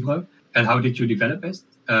Lunar Zebro. And how did you develop it?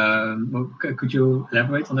 Could you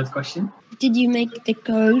elaborate on that question? Did you make the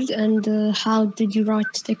code and how did you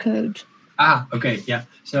write the code? Okay, yeah.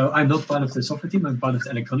 So I'm not part of the software team, I'm part of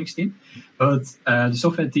the electronics team. But the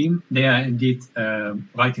software team, they are indeed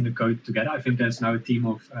writing the code together. I think there's now a team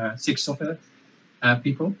of 6 software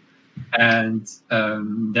people. And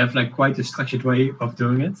they have like quite a structured way of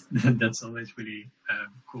doing it. That's always really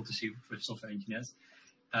cool to see with software engineers.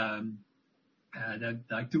 There are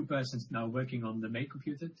like 2 persons now working on the main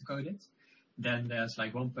computer to code it. Then there's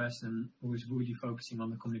like 1 person who is really focusing on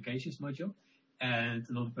the communications module, and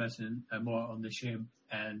another person more on the shim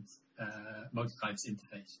and motor drives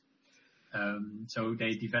interface. So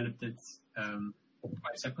they developed it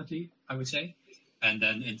quite separately, I would say. And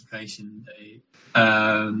then integration,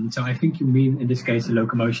 so I think you mean in this case the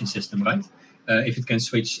locomotion system, right? If it can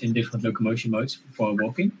switch in different locomotion modes for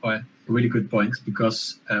walking, or a really good point,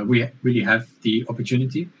 because we really have the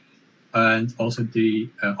opportunity and also the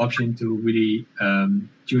option to really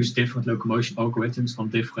choose different locomotion algorithms on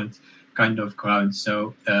different kind of grounds.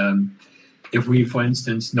 So if we, for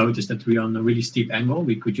instance, notice that we are on a really steep angle,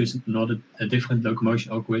 we could use a different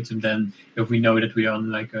locomotion algorithm than if we know that we are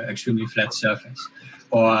on like an extremely flat surface.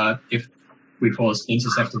 Or if we, for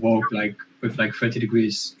instance, have to walk like with like 30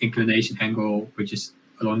 degrees inclination angle, which is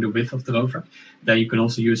along the width of the rover, then you can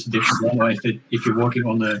also use a different one. Or if you're walking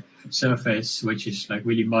on a surface which is like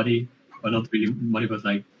really muddy, or not really muddy, but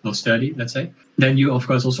like not sturdy, let's say, then you of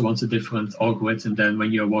course also want a different algorithm than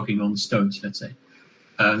when you're walking on stones, let's say.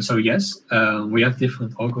 So yes, we have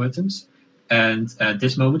different algorithms, and at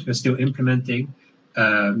this moment we're still implementing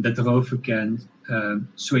that the rover can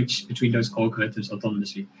switch between those algorithms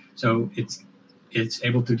autonomously. So it's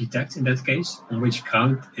able to detect in that case on which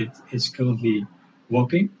ground it is currently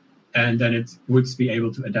walking, and then it would be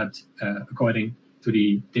able to adapt according to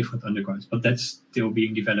the different undergrounds. But that's still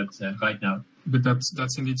being developed right now. But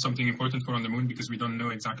that's indeed something important for on the moon, because we don't know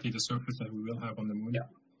exactly the surface that we will have on the moon. Yeah.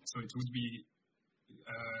 So it would be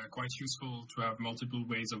quite useful to have multiple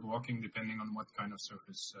ways of walking depending on what kind of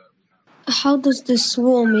surface we have. How does the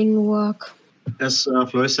swarming work? As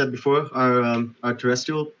Floris said before, our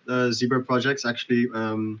terrestrial zebra projects actually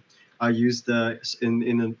are used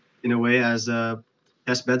in a way as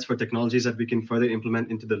test beds for technologies that we can further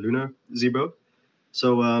implement into the Lunar Zebro.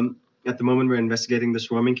 So at the moment, we're investigating the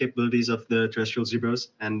swarming capabilities of the terrestrial zebras,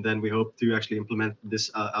 and then we hope to actually implement this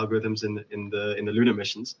algorithms in the lunar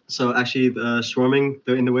missions. So actually, the swarming,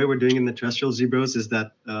 in the way we're doing in the terrestrial zebras, is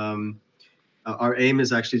that our aim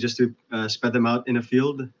is actually just to spread them out in a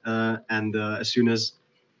field, and as soon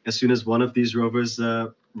as one of these rovers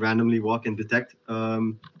randomly walk and detect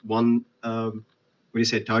one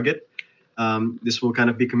target, this will kind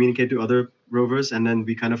of be communicated to other rovers, and then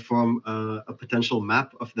we kind of form a potential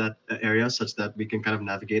map of that area such that we can kind of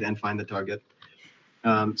navigate and find the target.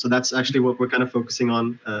 So that's actually what we're kind of focusing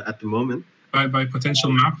on at the moment. By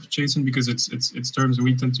potential map, Jason, because it's terms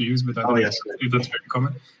we tend to use, but yes, that's very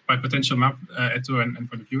common. By potential map, Etto and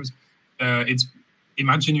for the viewers, it's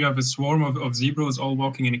imagine you have a swarm of zebras all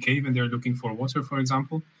walking in a cave and they're looking for water, for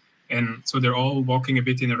example. And so they're all walking a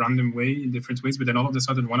bit in a random way, in different ways, but then all of a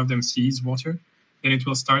sudden one of them sees water. Then it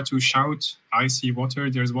will start to shout, I see water,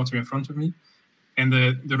 there's water in front of me. And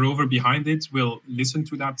the rover behind it will listen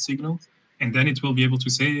to that signal. And then it will be able to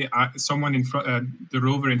say, someone in front, the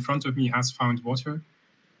rover in front of me has found water.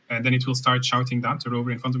 And then it will start shouting that, the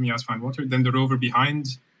rover in front of me has found water. Then the rover behind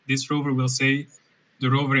this rover will say, the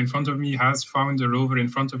rover in front of me has found the rover in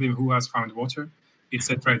front of him who has found water,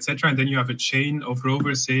 etc., etc. And then you have a chain of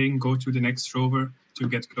rovers saying, go to the next rover to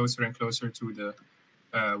get closer and closer to the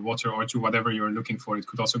water or to whatever you're looking for. It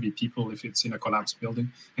could also be people if it's in a collapsed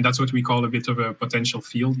building. And that's what we call a bit of a potential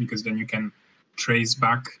field, because then you can trace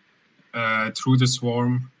back through the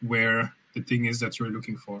swarm where the thing is that you're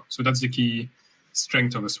looking for. So that's the key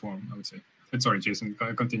strength of a swarm, I would say. But sorry, Jason,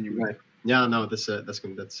 continue. Right. Yeah, no, that's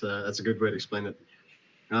good. That's a good way to explain it.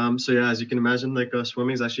 So yeah, as you can imagine, like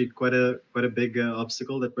swarming is actually quite a big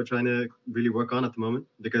obstacle that we're trying to really work on at the moment,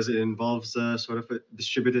 because it involves sort of a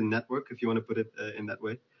distributed network, if you want to put it in that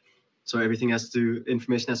way. So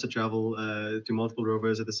information has to travel to multiple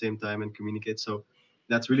rovers at the same time and communicate. So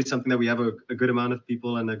that's really something that we have a good amount of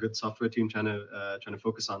people and a good software team trying to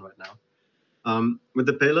focus on right now. With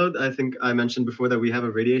the payload, I think I mentioned before that we have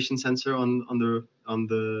a radiation sensor on the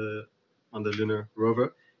lunar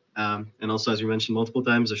rover. And also, as you mentioned multiple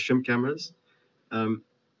times, the shrimp cameras.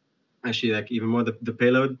 Actually, like even more, the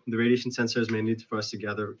payload, the radiation sensor is mainly for us to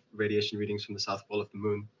gather radiation readings from the south pole of the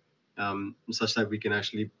moon, such that we can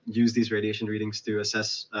actually use these radiation readings to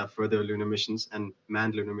assess further lunar missions and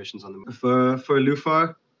manned lunar missions on the moon. For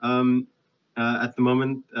LUFAR, at the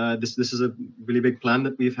moment, this is a really big plan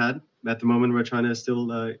that we've had. At the moment, we're trying to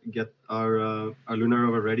still get our lunar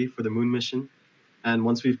rover ready for the moon mission. And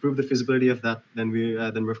once we've proved the feasibility of that, then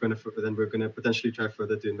we're going to potentially try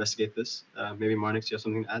further to investigate this. Maybe Marnix, you have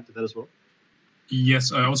something to add to that as well?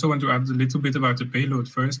 Yes, I also want to add a little bit about the payload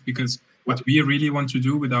first, because what we really want to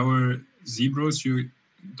do with our Zebros, you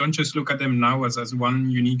don't just look at them now as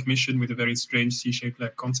one unique mission with a very strange C-shaped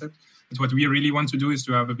like concept. But what we really want to do is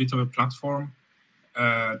to have a bit of a platform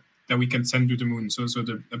that we can send to the moon. So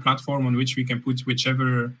the platform on which we can put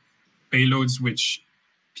whichever payloads which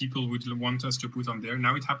people would want us to put on there.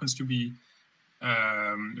 Now it happens to be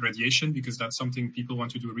radiation, because that's something people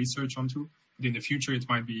want to do research onto. But in the future, it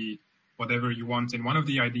might be whatever you want. And one of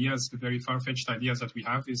the ideas, the very far-fetched ideas that we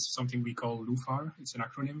have, is something we call LUFAR. It's an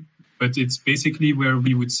acronym, but it's basically where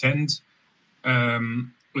we would send a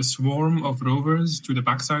swarm of rovers to the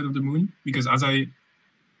backside of the moon, because as I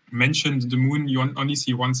mentioned, the moon, you only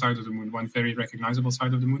see one side of the moon, one very recognizable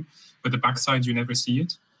side of the moon, but the backside, you never see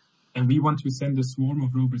it. And we want to send a swarm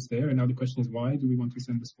of rovers there. And now the question is, why do we want to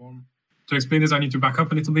send a swarm? To explain this, I need to back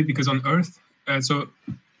up a little bit, because on Earth,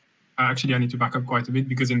 actually I need to back up quite a bit,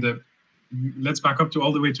 because let's back up to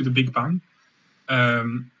all the way to the Big Bang.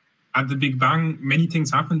 At the Big Bang, many things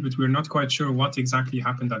happened, but we're not quite sure what exactly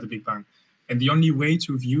happened at the Big Bang. And the only way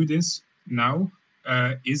to view this now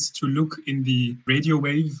is to look in the radio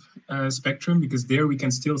wave spectrum, because there we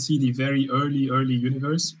can still see the very early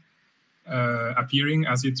universe appearing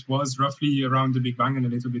as it was roughly around the Big Bang and a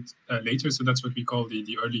little bit later. So that's what we call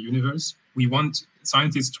the early universe.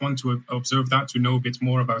 Scientists want to observe that to know a bit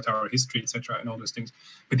more about our history, etc., and all those things.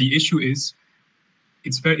 But the issue is,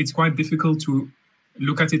 it's quite difficult to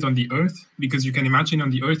look at it on the Earth, because you can imagine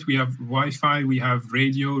on the Earth we have Wi-Fi, we have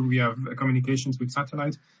radio, we have communications with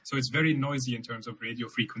satellite. So it's very noisy in terms of radio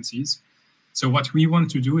frequencies. So what we want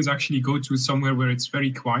to do is actually go to somewhere where it's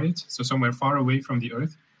very quiet, so somewhere far away from the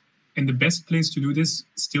Earth. And the best place to do this,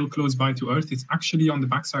 still close by to Earth, is actually on the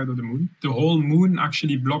backside of the moon. The whole moon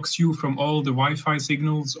actually blocks you from all the Wi-Fi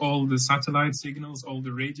signals, all the satellite signals, all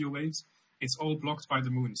the radio waves. It's all blocked by the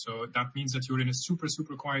moon. So that means that you're in a super,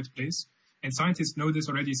 super quiet place. And scientists know this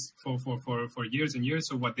already for years and years.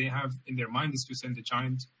 So what they have in their mind is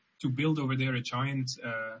to build over there a giant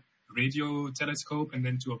radio telescope, and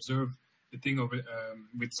then to observe the thing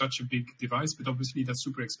with such a big device. But obviously that's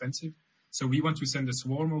super expensive. So we want to send a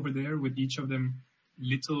swarm over there with each of them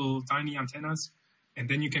little tiny antennas. And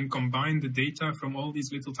then you can combine the data from all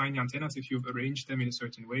these little tiny antennas, if you've arranged them in a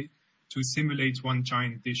certain way, to simulate one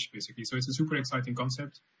giant dish, basically. So it's a super exciting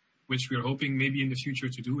concept, which we're hoping maybe in the future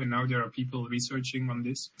to do. And now there are people researching on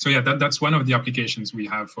this. So yeah, that's one of the applications we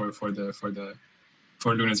have for Lunar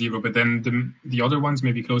Zebro. But then the other ones,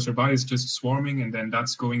 maybe closer by, is just swarming. And then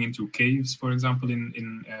that's going into caves, for example,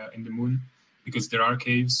 in the moon. Because there are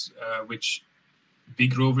caves which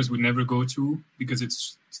big rovers would never go to, because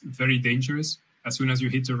it's very dangerous. As soon as you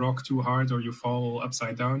hit a rock too hard or you fall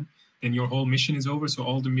upside down, then your whole mission is over. So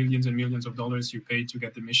all the millions and millions of dollars you paid to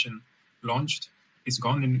get the mission launched is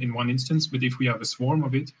gone in one instance. But if we have a swarm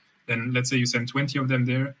of it, then let's say you send 20 of them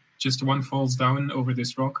there, just one falls down over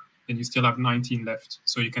this rock, then you still have 19 left.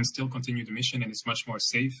 So you can still continue the mission, and it's much more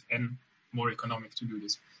safe and more economic to do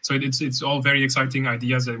this. So it's all very exciting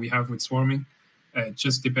ideas that we have with swarming. It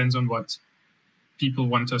just depends on what people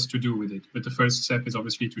want us to do with it. But the first step is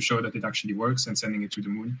obviously to show that it actually works and sending it to the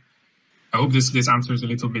moon. I hope this answers a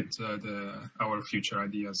little bit our future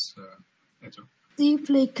ideas, Etto. Do you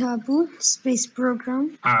play Kabul space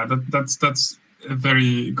program? That's a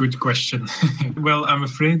very good question. Well, I'm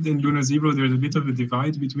afraid in Lunar Zebro there's a bit of a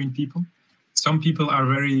divide between people. Some people are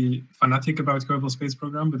very fanatic about Kerbal Space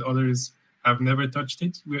Program, but others have never touched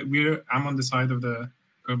it. I'm on the side of the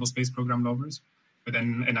Kerbal Space Program lovers. But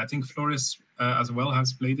and I think Floris as well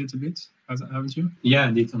has played it a bit, haven't you? Yeah,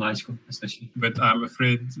 indeed, on high school especially. But I'm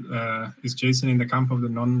afraid, is Jason in the camp of the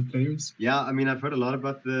non-players? Yeah, I mean, I've heard a lot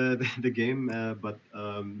about the game, but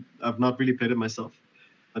I've not really played it myself,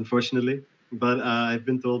 unfortunately. But I've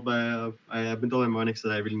been told by Marnix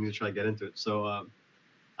that I really need to try to get into it. So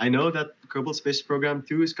I know that Kerbal Space Program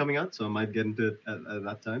 2 is coming out, so I might get into it at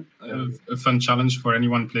that time. A fun challenge for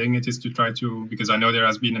anyone playing it is to try to, because I know there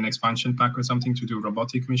has been an expansion pack or something to do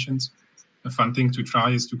robotic missions. A fun thing to try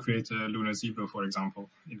is to create a Lunar Zebro, for example,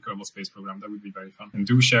 in Kerbal Space Program. That would be very fun. And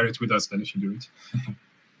do share it with us then if you do it.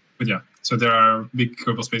 But yeah, so there are big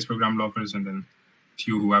Kerbal Space Program lovers and then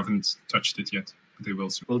few who haven't touched it yet. They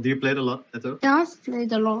will soon. Well, do you play it a lot, Etto? Yeah, I've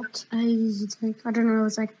played a lot. I don't know,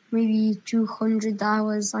 it's like maybe 200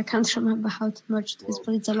 hours. I can't remember how much it is,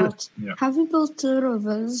 but it's a lot. Yeah. Have you built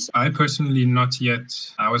rovers? I personally not yet.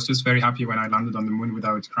 I was just very happy when I landed on the moon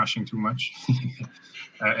without crashing too much.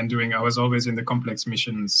 I was always in the complex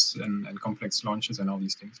missions and complex launches and all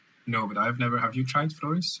these things. No, but I've never. Have you tried,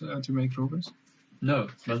 Floris, to make rovers? No,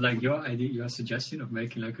 but like your idea, your suggestion of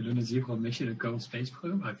making like a Lunar Zebro mission and go on space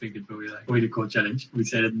program, I think it will be like a really cool challenge. We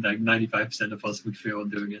say that like 95% of us would fail on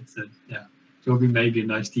doing it. So yeah, it will be maybe a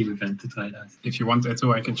nice team event to try that. If you want,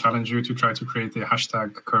 Etto, I can challenge you to try to create a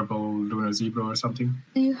hashtag Kerbal Lunar Zebro or something.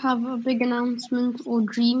 Do you have a big announcement or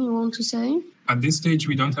dream you want to say? At this stage,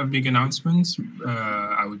 we don't have big announcements.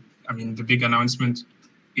 I mean, the big announcement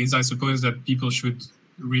is, I suppose, that people should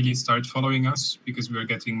really start following us, because we're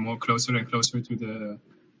getting more closer and closer to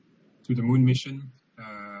the moon mission.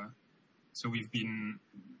 So we've been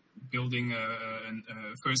building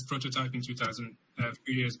a first prototype in 2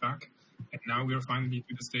 years back, and now we're finally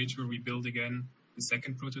to the stage where we build again the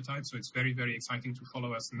second prototype. So it's very, very exciting to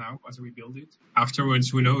follow us now as we build it. Afterwards,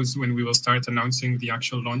 who knows when we will start announcing the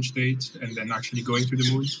actual launch date and then actually going to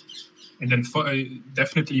the moon. And then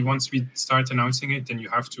definitely once we start announcing it, then you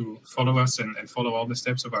have to follow us and follow all the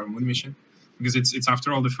steps of our moon mission, because it's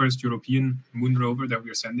after all the first European moon rover that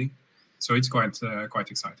we're sending. So it's quite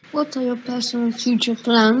exciting. What are your personal future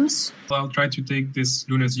plans? Well, I'll try to take this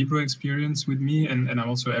Lunar Zebro experience with me, and I'm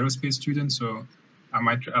also an aerospace student, so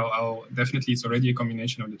I'll definitely, it's already a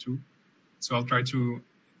combination of the two. So I'll try to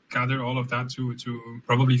gather all of that to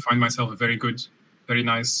probably find myself a very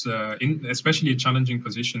nice, especially a challenging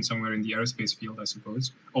position somewhere in the aerospace field, I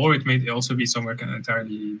suppose. Or it may also be somewhere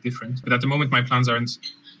entirely different. But at the moment, my plans aren't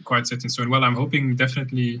quite set in stone. Well, I'm hoping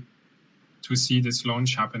definitely to see this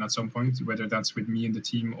launch happen at some point, whether that's with me in the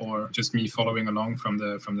team or just me following along from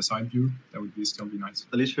the side view. That would still be nice.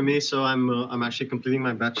 At least for me, so I'm actually completing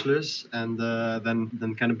my bachelor's and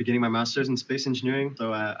then kind of beginning my master's in space engineering.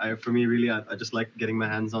 So for me, really, I just like getting my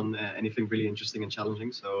hands on anything really interesting and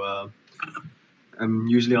challenging. So I'm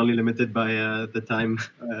usually only limited by the time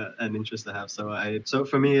and interest I have. So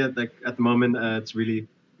for me, at the moment, it's really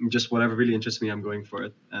just whatever really interests me, I'm going for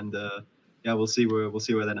it. And yeah, we'll see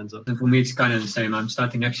where that ends up. And for me, it's kind of the same. I'm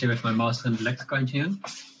starting next year with my master in electrical engineering.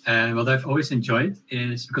 And what I've always enjoyed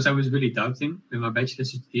is, because I was really doubting with my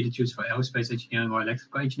bachelor's, either choose for aerospace engineering or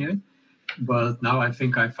electrical engineering. But now I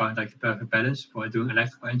think I found like the perfect balance for doing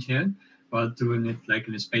electrical engineering, while doing it like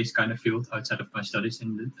in a space kind of field outside of my studies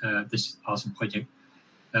in this awesome project.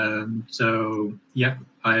 So yeah,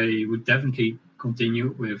 I would definitely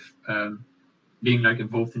continue with being like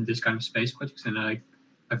involved in this kind of space projects. And I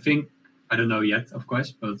think, I don't know yet, of course,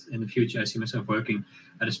 but in the future I see myself working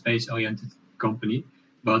at a space-oriented company.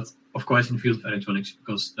 But of course in the field of electronics,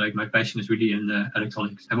 because like my passion is really in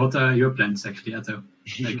electronics. And what are your plans actually, Etto,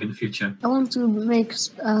 like in the future? I want to make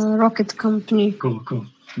a rocket company. Cool.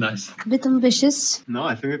 Nice. A bit ambitious. No,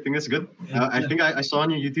 I think it's good. I think I saw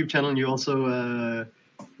on your YouTube channel, and you also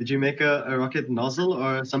did you make a rocket nozzle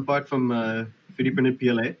or some part from 3D printed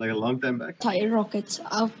PLA like a long time back? Entire rocket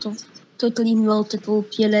out of totally multiple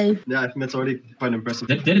PLA. Yeah, I think that's already quite impressive.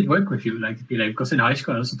 Did it work with you, like the PLA? Because in high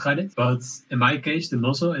school I also tried it, but in my case, the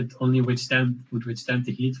nozzle, it only would withstand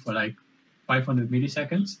the heat for like 500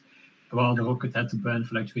 milliseconds, while the rocket had to burn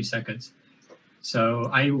for like 3 seconds. So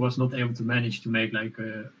I was not able to manage to make like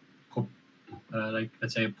a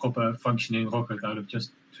let's say a proper functioning rocket out of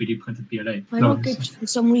just 3D printed PLA. My rocket for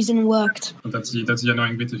some reason worked. Well, that's the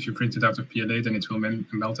annoying bit. If you print it out of PLA, then it will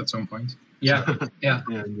melt at some point. Yeah.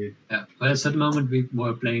 Indeed. Yeah. Well, at the moment we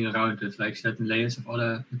were playing around with like certain layers of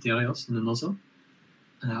other materials in the nozzle.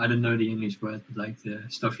 I don't know the English word, but like the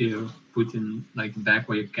stuff you put in like the bag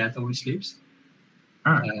where your cat always sleeps.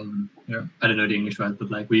 Yeah. I don't know the English word, but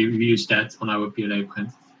like we used that on our PLA print.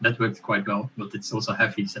 That worked quite well, but it's also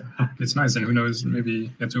heavy. So it's nice, and who knows,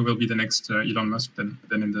 maybe Etto will be the next Elon Musk then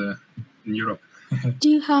in Europe. Do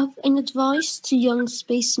you have any advice to young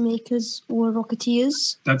space makers or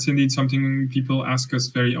rocketeers? That's indeed something people ask us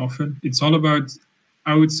very often. It's all about,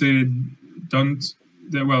 I would say,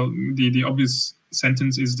 the obvious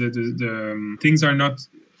sentence is the things are not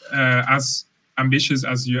as ambitious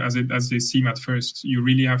as they seem at first. You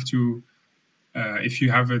really have to, if you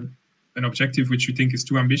have an objective which you think is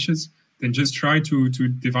too ambitious, then just try to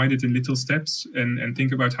divide it in little steps and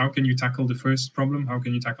think about how can you tackle the first problem, how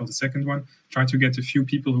can you tackle the second one. Try to get a few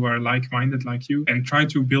people who are like-minded like you and try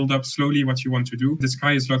to build up slowly what you want to do. The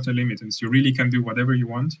sky is not the limit, and so you really can do whatever you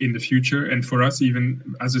want in the future. And for us,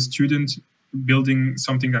 even as a student, building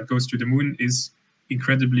something that goes to the moon is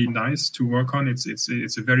incredibly nice to work on. It's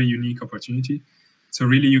a very unique opportunity. So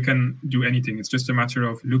really, you can do anything. It's just a matter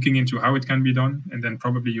of looking into how it can be done, and then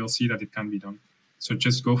probably you'll see that it can be done. So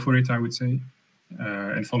just go for it, I would say.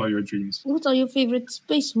 and follow your dreams. What are your favorite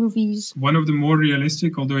space movies? One of the more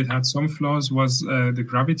realistic, although it had some flaws, was the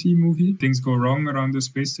Gravity movie. Things go wrong around the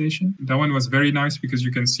space station. That one was very nice because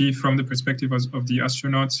you can see from the perspective of the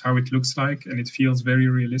astronauts how it looks like, and it feels very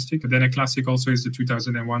realistic. But then a classic also is the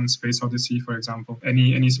 2001 Space Odyssey, for example.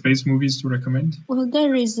 Any space movies to recommend? Well,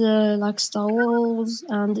 there is like Star Wars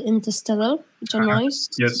and Interstellar, which are nice.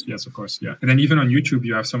 Yes, of course, yeah. And then even on YouTube,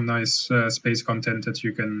 you have some nice space content that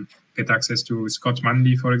you can get access to. Scott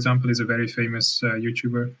Manley, for example, is a very famous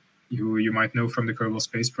YouTuber who you might know from the Kerbal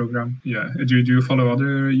Space Program. Yeah. Do you follow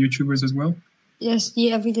other YouTubers as well? Yes,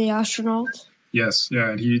 the Everyday Astronaut. Yes,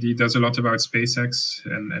 yeah. He does a lot about SpaceX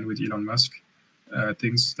and with Elon Musk.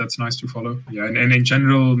 Things that's nice to follow. Yeah, and in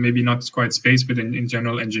general, maybe not quite space, but in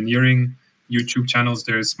general engineering YouTube channels,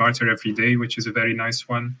 there's Smarter Every Day, which is a very nice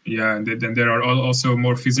one. Yeah, and then there are also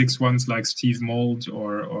more physics ones like Steve Mould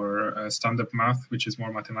or Stand Up Math, which is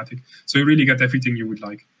more mathematic. So you really get everything you would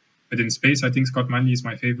like. But in space, I think Scott Manley is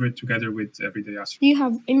my favorite, together with Everyday Astronaut. Do you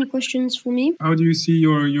have any questions for me? How do you see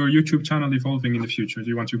your YouTube channel evolving in the future? Do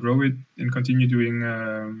you want to grow it and continue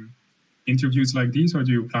doing interviews like these, or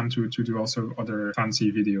do you plan to do also other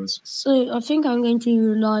fancy videos? So I think I'm going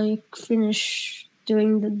to finish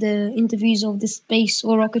doing the interviews of the space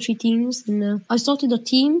or rocketry teams. And I started a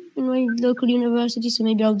team in my local university, so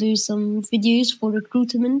maybe I'll do some videos for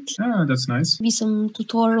recruitment. Ah, that's nice. Maybe some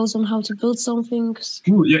tutorials on how to build something.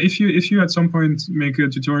 Ooh, yeah, if you at some point make a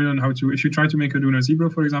tutorial on how to, if you try to make a Lunar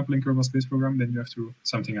Zebro, for example, in Kerbal Space Program, then you have to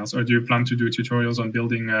something else. Or do you plan to do tutorials on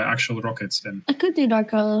building actual rockets then? I could do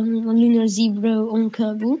like a Lunar Zebro on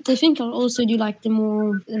Kerbal. I think I'll also do like the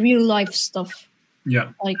more real life stuff.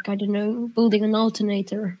 Yeah. Like, I don't know, building an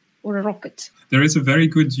alternator or a rocket. There is a very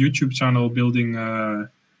good YouTube channel building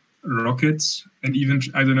rockets. And even,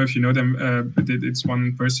 I don't know if you know them, but it's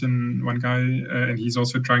one guy, and he's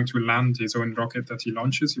also trying to land his own rocket that he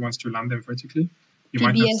launches. He wants to land them vertically.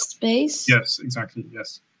 PBS Space? Yes, exactly.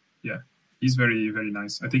 Yes. Yeah. He's very, very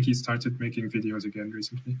nice. I think he started making videos again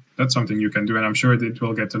recently. That's something you can do, and I'm sure it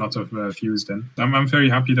will get a lot of views then. I'm very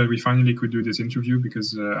happy that we finally could do this interview,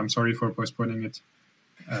 because I'm sorry for postponing it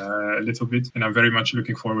a little bit, and I'm very much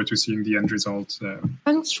looking forward to seeing the end result.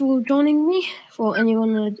 Thanks for joining me. For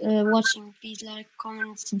anyone watching, please like,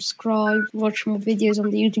 comment, subscribe, watch more videos on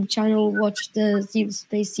the YouTube channel, watch the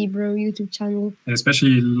Space Zebro YouTube channel. And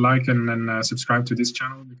especially like and subscribe to this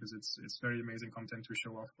channel, because it's very amazing content to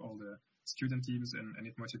show off all the student teams, and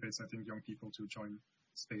it motivates, I think, young people to join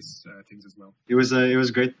space things as well. It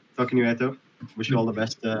was great talking to you, Etto. Wish you all the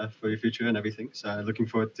best for your future and everything. So looking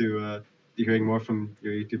forward to hearing more from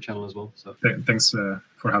your YouTube channel as well. So thanks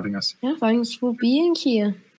for having us. Yeah, thanks for being here.